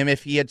to him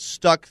if he had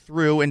stuck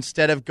through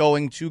instead of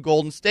going to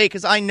Golden State?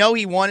 Because I know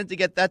he wanted to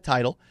get that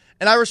title,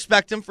 and I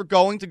respect him for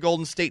going to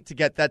Golden State to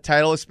get that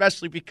title,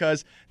 especially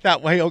because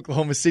that way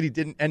Oklahoma City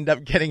didn't end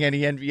up getting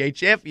any NBA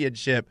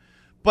championship.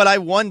 But I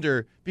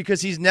wonder,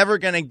 because he's never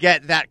going to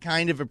get that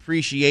kind of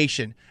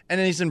appreciation. And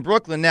then he's in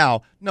Brooklyn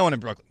now. No one in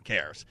Brooklyn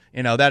cares.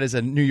 That is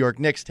a New York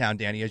Knicks town,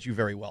 Danny, as you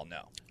very well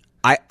know.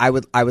 I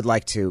would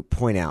like to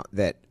point out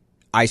that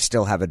I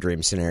still have a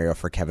dream scenario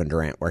for Kevin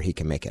Durant where he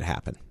can make it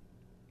happen.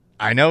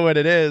 I know what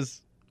it is.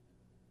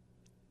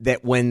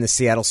 That when the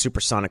Seattle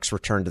Supersonics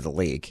return to the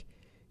league,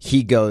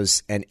 he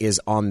goes and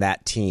is on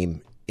that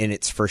team in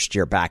its first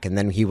year back, and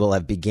then he will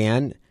have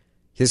began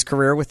his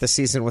career with the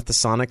season with the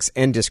Sonics,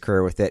 end his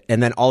career with it,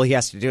 and then all he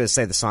has to do is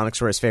say the Sonics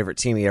were his favorite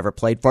team he ever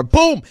played for.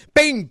 Boom!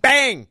 Bing!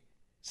 Bang!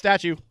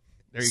 Statue.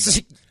 There you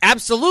go.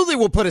 Absolutely,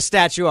 we'll put a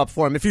statue up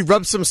for him. If he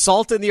rubbed some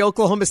salt in the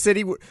Oklahoma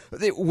City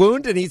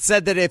wound, and he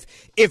said that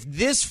if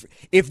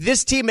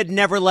this team had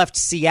never left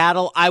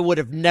Seattle, I would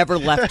have never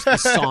left the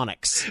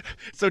Sonics.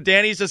 So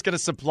Danny's just going to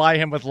supply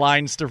him with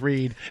lines to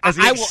read. As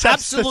he I will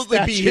absolutely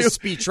be his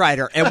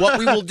speechwriter, and what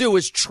we will do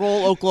is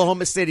troll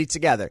Oklahoma City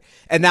together,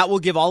 and that will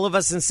give all of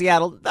us in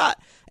Seattle.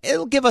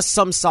 It'll give us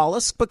some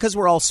solace because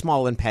we're all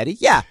small and petty.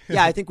 Yeah,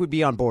 I think we'd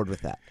be on board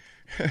with that.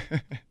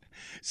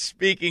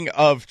 Speaking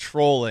of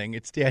trolling,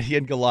 it's Danny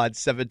and Galad,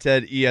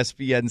 710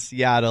 ESPN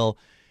Seattle.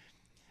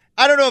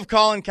 I don't know if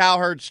Colin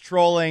Cowherd's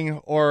trolling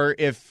or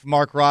if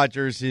Mark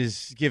Rogers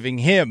is giving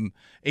him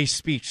a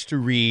speech to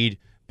read,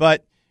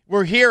 but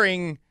we're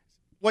hearing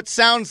what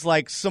sounds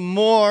like some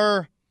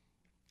more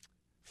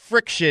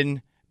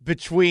friction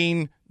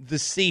between the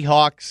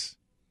Seahawks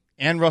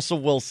and Russell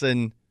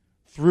Wilson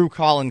through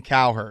Colin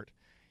Cowherd.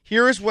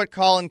 Here is what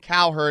Colin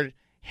Cowherd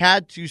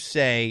had to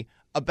say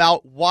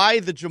about why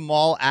the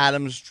Jamal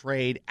Adams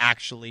trade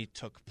actually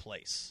took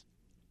place.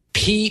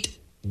 Pete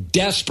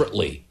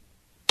desperately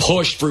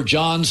pushed for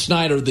John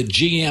Snyder, the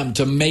GM,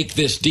 to make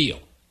this deal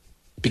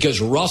because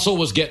Russell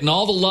was getting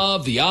all the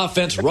love, the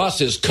offense,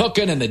 Russ is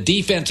cooking, and the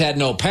defense had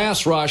no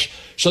pass rush,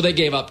 so they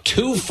gave up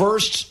 2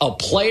 firsts, a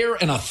player,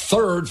 and a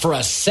third for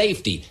a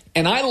safety.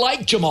 And I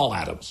like Jamal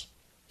Adams.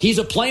 He's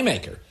a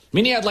playmaker. I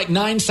mean, he had like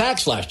 9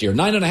 sacks last year,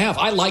 9.5.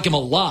 I like him a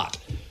lot.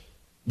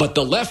 But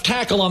the left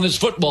tackle on this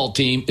football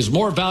team is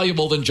more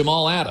valuable than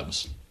Jamal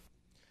Adams.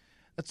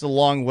 That's a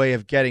long way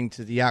of getting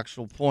to the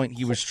actual point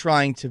he was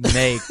trying to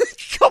make.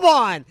 Come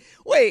on.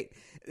 Wait,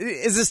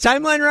 is this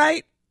timeline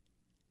right?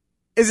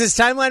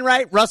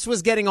 Russ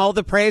was getting all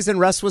the praise and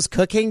Russ was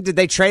cooking. Did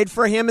they trade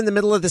for him in the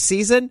middle of the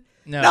season?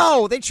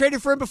 No, they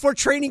traded for him before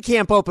training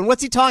camp opened.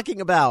 What's he talking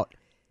about?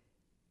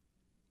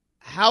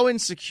 How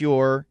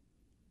insecure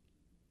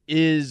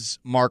is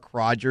Mark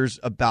Rodgers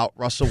about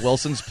Russell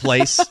Wilson's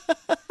place?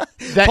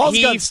 That Paul's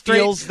he gone straight,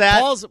 feels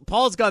that?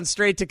 Paul's gone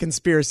straight to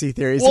conspiracy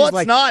theories. Well, He's it's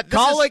like, not.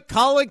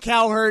 Colin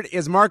Cowherd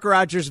is Mark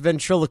Rodgers'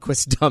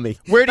 ventriloquist dummy.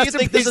 Where do you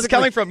think this is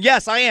coming from?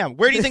 Yes, I am.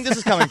 Where do you think this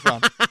is coming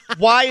from?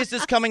 Why is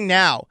this coming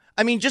now?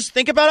 I mean, just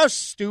think about how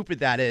stupid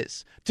that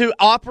is to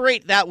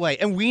operate that way.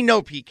 And we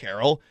know Pete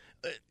Carroll.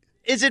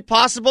 Is it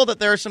possible that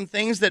there are some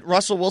things that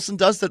Russell Wilson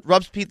does that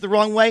rubs Pete the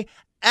wrong way?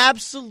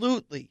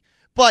 Absolutely.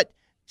 But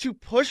to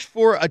push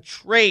for a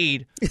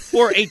trade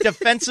for a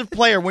defensive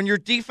player when your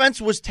defense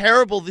was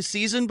terrible the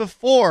season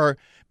before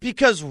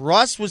because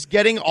Russ was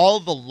getting all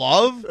the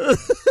love?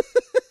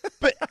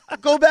 But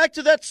go back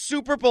to that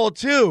Super Bowl,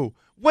 too.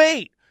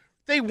 Wait.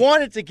 They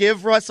wanted to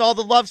give Russ all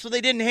the love, so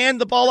they didn't hand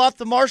the ball off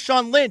to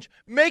Marshawn Lynch.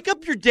 Make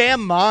up your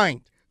damn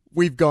mind.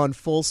 We've gone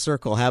full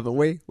circle, haven't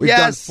we? We've Yes.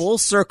 gone full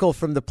circle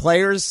from the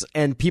players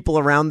and people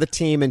around the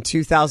team in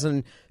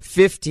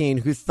 2015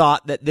 who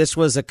thought that this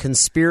was a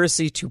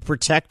conspiracy to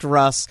protect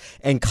Russ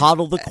and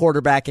coddle the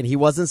quarterback and he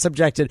wasn't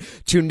subjected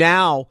to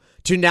now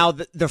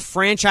the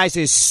franchise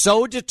is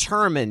so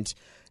determined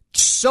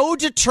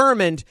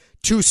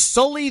to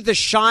sully the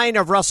shine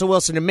of Russell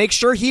Wilson and make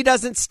sure he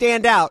doesn't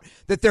stand out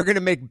that they're going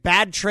to make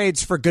bad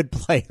trades for good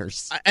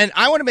players. And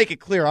I want to make it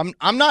clear,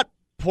 I'm not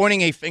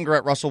pointing a finger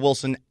at Russell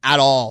Wilson at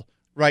all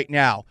right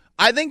now.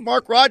 I think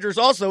Mark Rodgers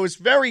also is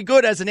very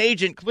good as an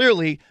agent,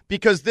 clearly,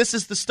 because this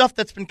is the stuff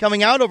that's been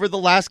coming out over the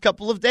last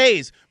couple of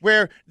days,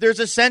 where there's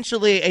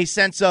essentially a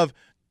sense of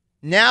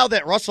now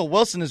that Russell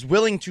Wilson is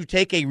willing to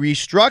take a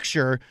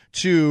restructure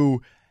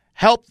to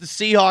help the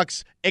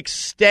Seahawks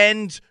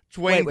extend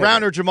Dwayne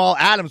Brown or Jamal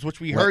Adams, which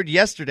we heard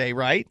yesterday,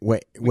 right?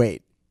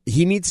 Wait.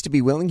 He needs to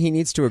be willing? He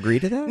needs to agree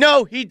to that?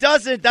 No, he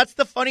doesn't. That's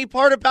the funny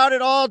part about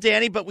it all,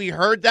 Danny, but we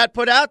heard that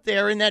put out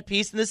there in that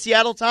piece in the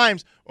Seattle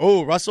Times.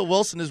 Oh, Russell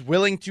Wilson is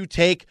willing to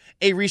take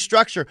a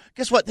restructure.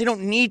 Guess what? They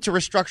don't need to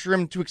restructure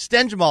him to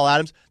extend Jamal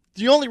Adams.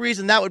 The only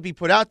reason that would be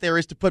put out there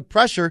is to put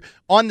pressure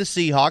on the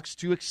Seahawks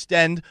to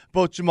extend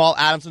both Jamal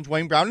Adams and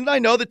Dwayne Brown. And I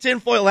know the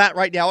tinfoil hat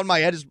right now in my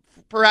head is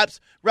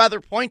perhaps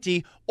rather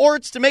pointy, or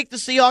it's to make the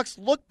Seahawks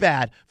look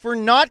bad for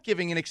not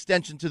giving an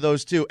extension to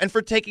those two and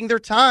for taking their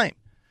time.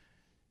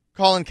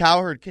 Colin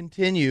Cowherd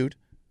continued,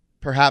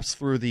 perhaps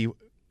through the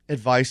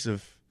advice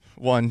of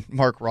one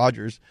Mark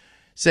Rodgers,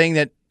 saying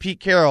that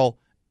Pete Carroll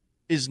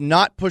is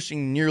not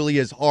pushing nearly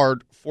as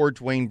hard for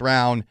Dwayne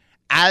Brown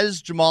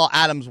as Jamal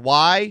Adams.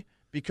 Why?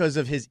 Because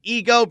of his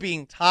ego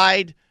being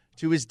tied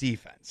to his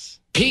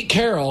defense. Pete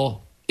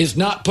Carroll is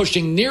not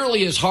pushing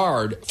nearly as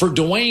hard for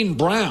Dwayne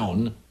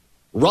Brown,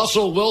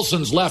 Russell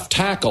Wilson's left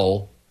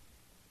tackle,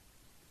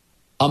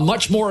 a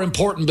much more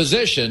important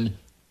position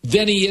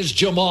than he is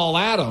Jamal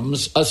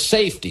Adams, a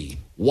safety.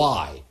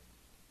 Why?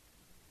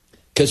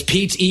 Because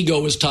Pete's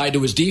ego is tied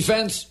to his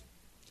defense,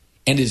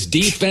 and his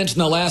defense in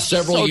the last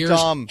several years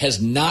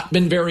has not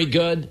been very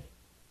good,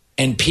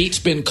 and Pete's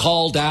been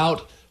called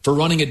out for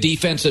running a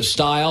defensive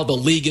style the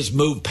league has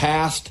moved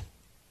past.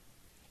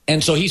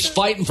 And so he's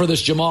fighting for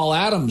this Jamal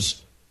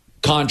Adams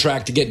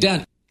contract to get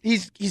done.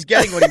 He's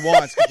getting what he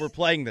wants because we're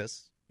playing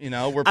this.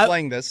 We're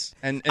playing this,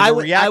 and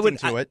we're reacting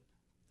to it.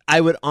 I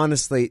would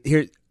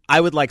honestly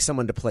I would like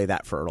someone to play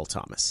that for Earl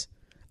Thomas.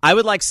 I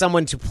would like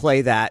someone to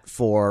play that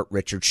for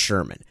Richard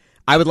Sherman.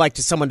 I would like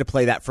someone to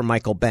play that for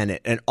Michael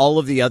Bennett and all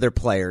of the other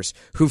players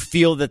who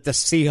feel that the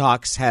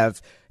Seahawks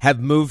have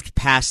moved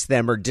past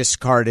them or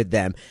discarded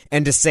them,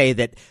 and to say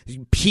that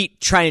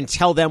Pete, try and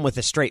tell them with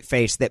a straight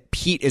face that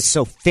Pete is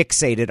so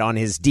fixated on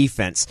his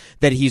defense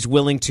that he's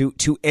willing to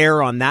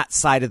err on that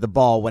side of the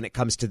ball when it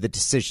comes to the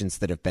decisions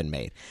that have been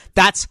made.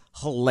 That's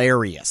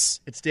hilarious.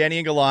 It's Danny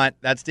and Gallant.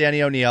 That's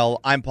Danny O'Neill.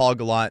 I'm Paul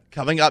Gallant.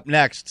 Coming up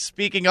next,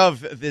 speaking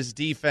of this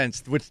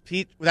defense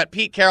that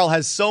Pete Carroll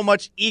has so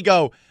much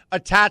ego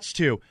attached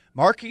to,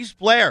 Marquise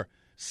Blair,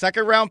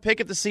 second-round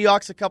pick at the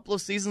Seahawks a couple of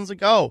seasons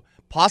ago.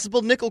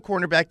 Possible nickel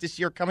cornerback this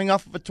year coming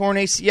off of a torn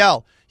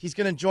ACL. He's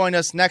going to join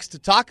us next to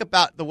talk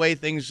about the way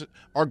things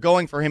are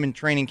going for him in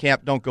training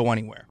camp. Don't go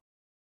anywhere.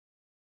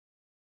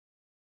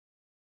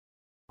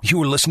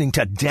 You're listening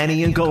to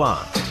Danny and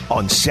Gallant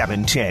on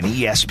 710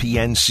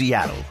 ESPN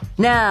Seattle.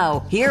 Now,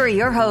 here are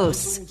your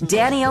hosts,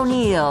 Danny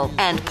O'Neill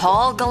and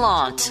Paul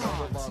Gallant.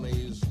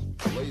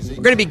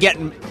 We're going to be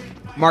getting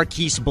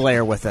Marquise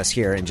Blair with us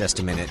here in just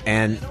a minute.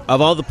 And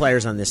of all the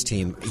players on this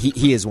team,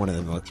 he is one of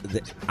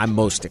the I'm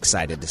most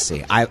excited to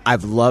see.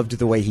 I've loved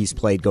the way he's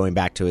played going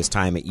back to his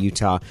time at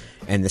Utah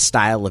and the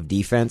style of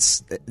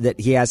defense that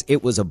he has.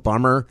 It was a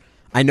bummer.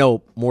 I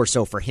know more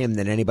so for him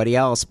than anybody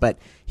else, but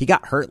he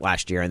got hurt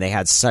last year, and they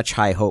had such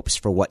high hopes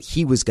for what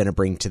he was going to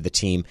bring to the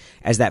team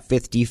as that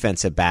fifth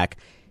defensive back.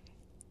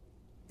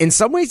 In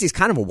some ways, he's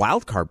kind of a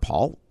wild card,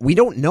 Paul. We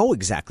don't know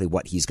exactly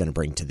what he's going to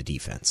bring to the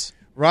defense.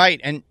 Right,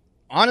 and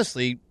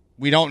honestly,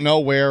 we don't know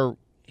where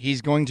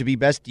he's going to be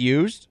best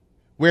used,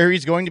 where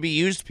he's going to be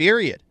used,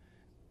 period.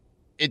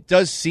 It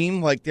does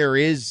seem like there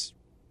is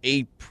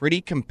a pretty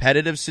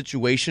competitive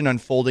situation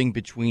unfolding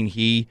between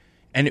he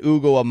and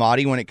Ugo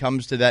Amadi when it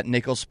comes to that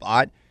nickel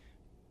spot.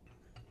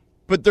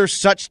 But they're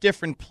such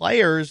different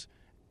players.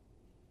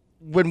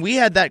 when we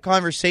had that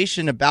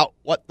conversation about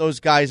what those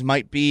guys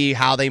might be,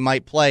 how they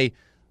might play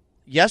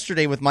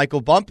yesterday with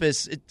Michael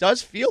Bumpus, it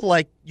does feel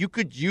like you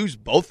could use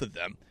both of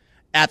them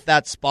at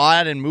that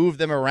spot and move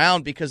them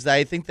around because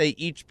I think they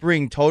each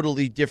bring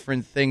totally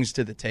different things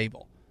to the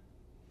table.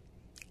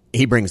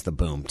 He brings the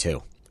boom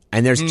too,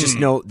 and there's just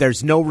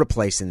no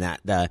replacing that.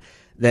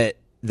 The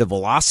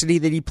velocity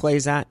that he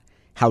plays at,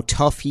 how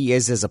tough he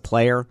is as a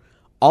player,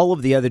 all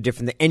of the other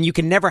different, and you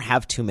can never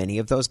have too many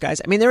of those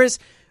guys. I mean, it's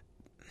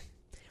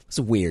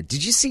weird.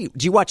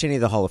 Did you watch any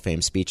of the Hall of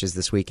Fame speeches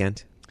this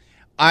weekend?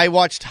 I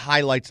watched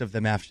highlights of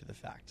them after the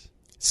fact.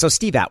 So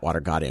Steve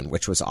Atwater got in,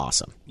 which was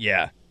awesome.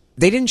 Yeah.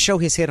 They didn't show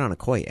his hit on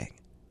Okoye,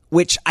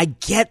 which I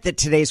get that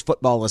today's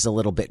football is a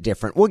little bit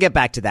different. We'll get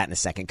back to that in a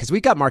second because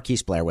we've got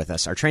Marquise Blair with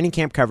us. Our training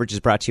camp coverage is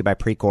brought to you by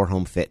Precor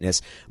Home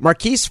Fitness.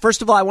 Marquise,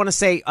 first of all, I want to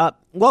say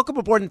welcome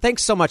aboard and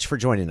thanks so much for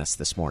joining us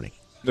this morning.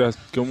 Yes,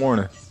 good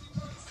morning.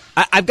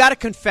 I've got a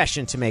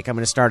confession to make I'm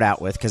going to start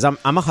out with because I'm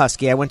a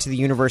Husky. I went to the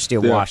University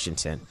of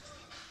Washington.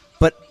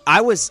 But I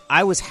was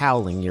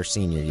howling your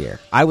senior year.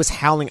 I was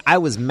howling. I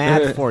was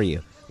mad for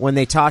you when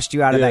they tossed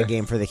you out of that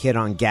game for the hit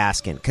on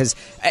Gaskin. Because,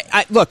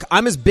 look,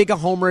 I'm as big a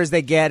homer as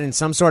they get in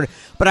some sort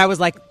of – but I was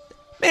like,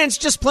 man, it's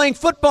just playing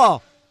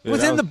football. It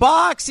was in the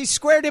box. He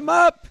squared him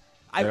up.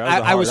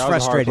 I was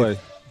frustrated.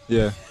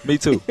 Yeah, me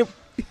too.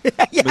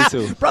 Yeah, me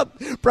too.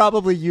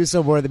 Probably you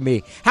some more than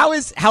me. How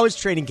is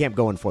training camp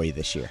going for you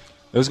this year?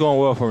 It's going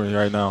well for me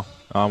right now.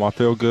 I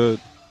feel good.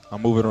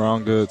 I'm moving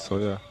around good. So,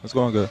 yeah, it's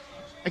going good.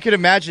 I could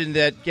imagine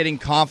that getting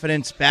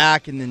confidence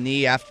back in the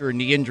knee after a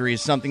knee injury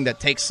is something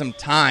that takes some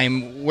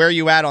time. Where are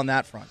you at on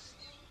that front?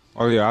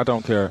 Oh, yeah, I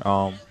don't care.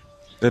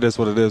 It is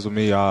what it is with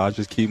me. I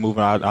just keep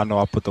moving. I know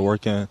I put the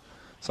work in,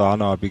 so I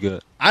know I'll be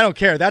good. I don't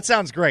care. That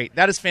sounds great.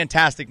 That is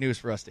fantastic news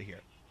for us to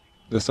hear.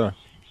 Yes, sir.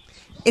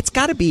 It's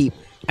got to be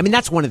 – I mean,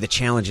 that's one of the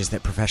challenges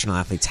that professional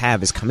athletes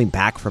have is coming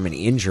back from an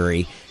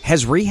injury.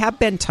 Has rehab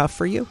been tough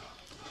for you?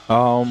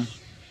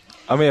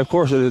 I mean, of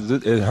course,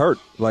 it hurt,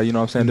 like, you know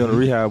what I'm saying, doing the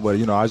rehab, but,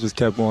 you know, I just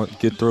kept going,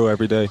 getting through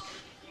every day.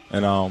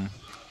 And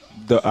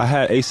I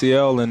had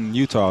ACL in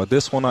Utah.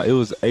 This one, it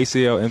was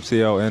ACL,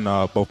 MCL, and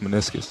both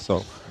meniscus.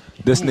 So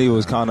this knee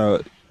was kind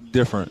of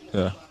different,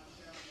 yeah.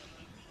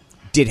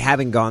 Did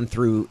having gone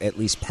through at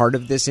least part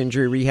of this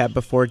injury rehab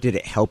before, did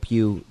it help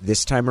you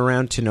this time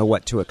around to know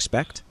what to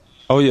expect?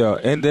 Oh, yeah,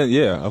 and then,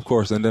 yeah, of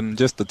course. And then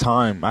just the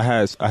time. I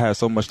had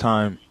so much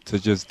time to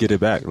just get it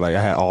back. Like,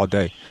 I had all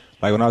day.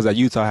 Like, when I was at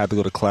Utah, I had to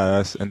go to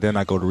class, and then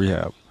I go to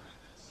rehab,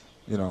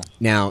 you know.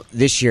 Now,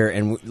 this year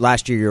and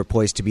last year, you were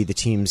poised to be the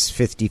team's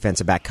fifth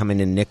defensive back coming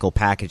in nickel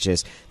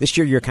packages. This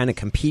year, you're kind of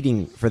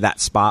competing for that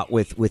spot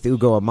with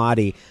Ugo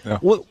Amadi. Yeah.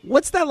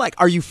 What's that like?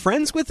 Are you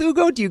friends with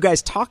Ugo? Do you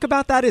guys talk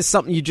about that? Is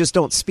something you just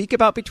don't speak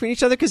about between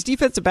each other? Because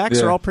defensive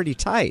backs are all pretty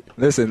tight.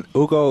 Listen,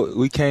 Ugo,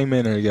 we came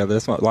in there together.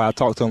 That's why I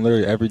talk to him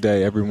literally every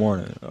day, every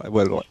morning.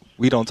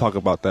 We don't talk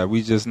about that.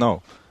 We just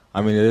know.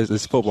 I mean,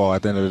 it's football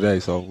at the end of the day,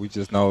 so we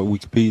just know we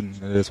competing.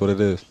 It is what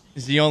it is.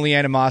 Is the only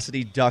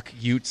animosity Duck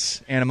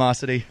Utes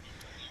animosity?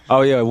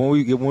 Oh yeah, when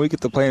we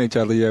get to playing each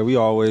other, yeah, we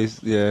always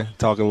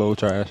talk a little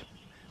trash.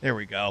 There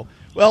we go.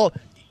 Well,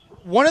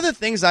 one of the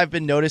things I've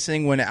been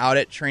noticing when out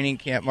at training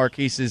camp,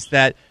 Marquise, is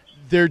that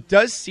there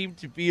does seem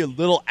to be a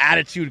little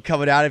attitude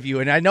coming out of you,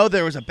 and I know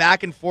there was a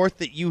back and forth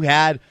that you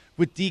had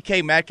with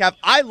DK Metcalf.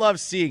 I love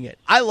seeing it.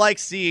 I like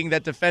seeing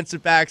that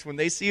defensive backs, when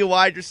they see a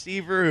wide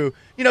receiver who,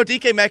 you know,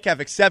 DK Metcalf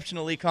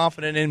exceptionally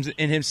confident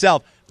in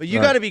himself, but you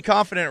got to be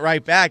confident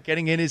right back,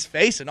 getting in his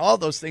face and all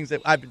those things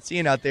that I've been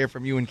seeing out there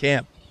from you in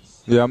camp.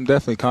 Yeah, I'm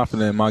definitely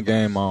confident in my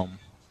game.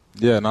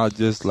 Not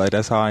just like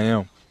that's how I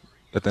am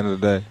at the end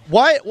of the day.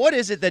 What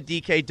is it that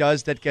DK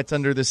does that gets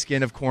under the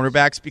skin of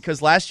cornerbacks?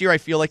 Because last year I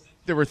feel like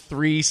there were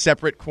 3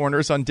 separate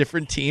corners on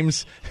different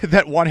teams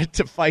that wanted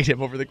to fight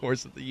him over the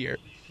course of the year.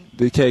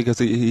 DK, because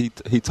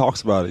he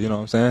talks about it, you know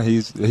what I'm saying?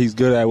 He's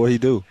good at what he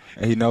do,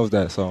 and he knows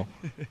that, so,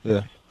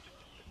 yeah.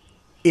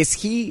 Is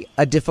he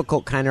a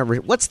difficult kind of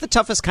 – what's the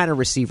toughest kind of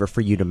receiver for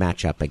you to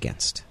match up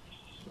against?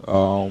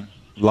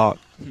 Locke.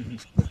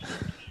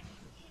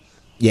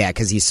 Yeah,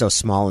 because he's so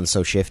small and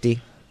so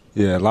shifty?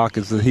 Yeah, Locke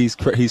he's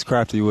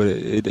crafty with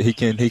it. He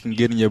can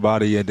get in your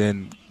body and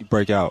then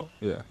break out.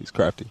 Yeah, he's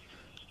crafty.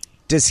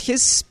 Does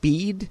his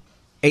speed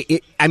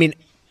I mean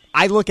 –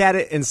 I look at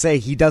it and say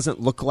he doesn't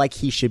look like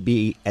he should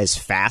be as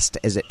fast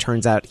as it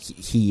turns out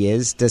he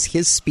is. Does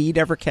his speed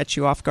ever catch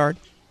you off guard?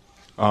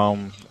 I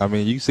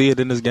mean, you see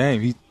it in this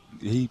game.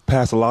 He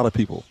passed a lot of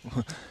people.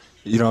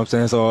 You know what I'm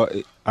saying? So,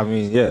 I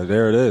mean, yeah,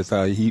 there it is.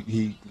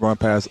 He run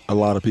past a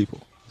lot of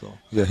people. So,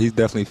 yeah, he's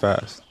definitely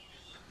fast.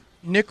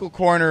 Nickel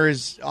corner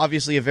is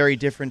obviously a very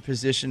different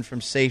position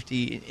from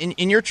safety.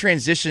 In your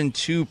transition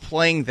to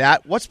playing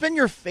that, what's been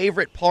your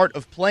favorite part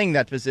of playing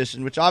that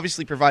position, which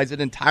obviously provides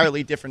an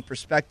entirely different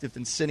perspective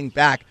than sitting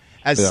back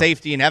as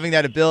safety and having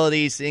that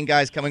ability, seeing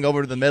guys coming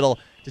over to the middle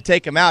to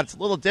take them out? It's a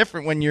little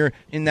different when you're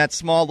in that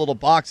small little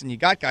box and you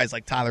got guys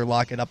like Tyler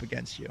Lockett up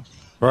against you.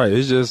 Right.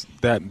 It's just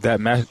that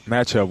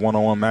matchup,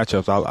 one-on-one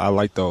matchups. I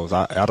like those.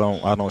 I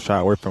don't shy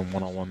away from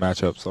one-on-one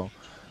matchups. So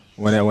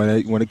when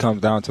it comes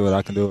down to it,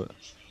 I can do it.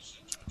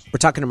 We're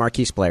talking to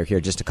Marquise Blair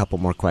here. Just a couple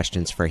more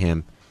questions for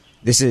him.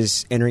 This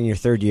is entering your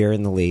third year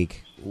in the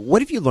league.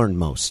 What have you learned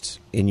most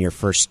in your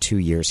first 2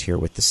 years here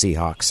with the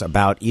Seahawks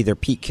about either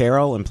Pete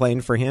Carroll and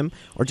playing for him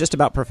or just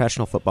about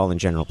professional football in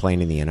general,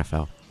 playing in the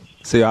NFL?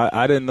 See,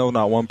 I didn't know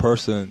not one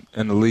person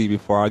in the league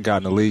before I got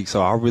in the league,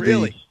 so I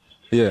really?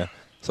 Yeah.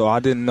 So I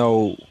didn't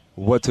know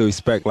what to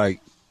expect,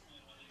 like,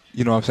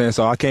 you know what I'm saying?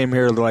 So I came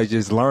here like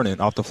just learning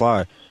off the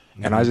fly.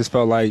 And I just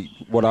felt like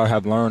what I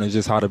have learned is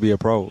just how to be a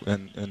pro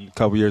in a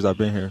couple years I've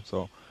been here.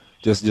 So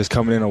just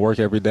coming in and work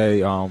every day,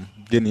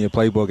 getting your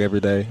playbook every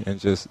day, and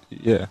just,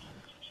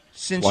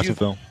 watching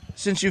film.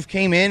 Since you've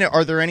came in,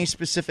 are there any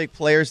specific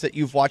players that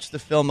you've watched the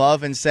film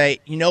of and say,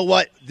 you know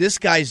what, this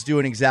guy's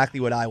doing exactly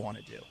what I want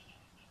to do?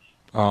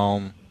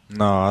 No,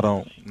 I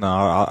don't. No,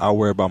 I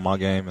worry about my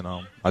game, and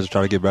I just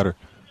try to get better.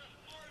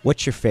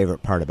 What's your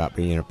favorite part about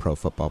being a pro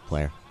football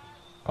player?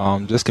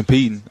 Just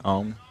competing.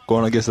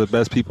 Going against the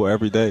best people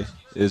every day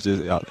is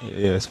just,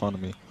 it's fun to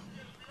me.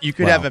 You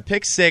could have a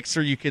pick six,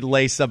 or you could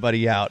lay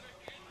somebody out.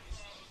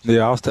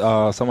 Yeah, I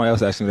was somebody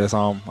else asked me this.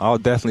 I'll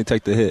definitely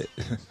take the hit.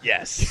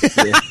 Yes.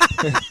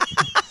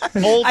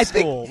 Old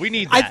school. We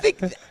need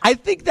that. I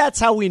think that's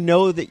how we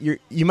know that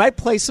you might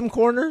play some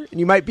corner and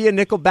you might be a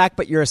nickel back,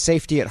 but you're a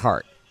safety at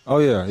heart. Oh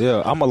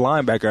yeah. I'm a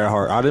linebacker at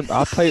heart.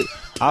 I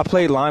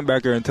played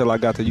linebacker until I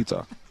got to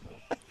Utah.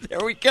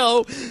 There we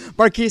go.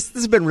 Marquise,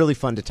 this has been really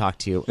fun to talk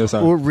to you. Yes,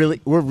 sir.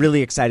 We're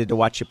really excited to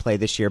watch you play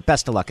this year.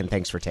 Best of luck, and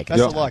thanks for taking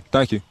Best of luck.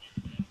 Thank you.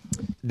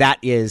 That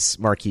is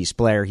Marquise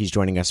Blair. He's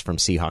joining us from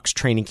Seahawks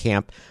training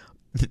camp.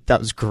 That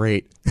was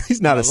great.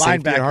 He's not a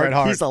safety at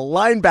heart. He's a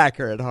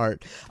linebacker at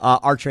heart.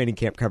 Our training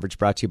camp coverage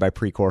brought to you by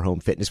Precor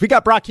Home Fitness. We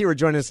got Brock here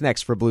joining us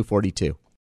next for Blue 42.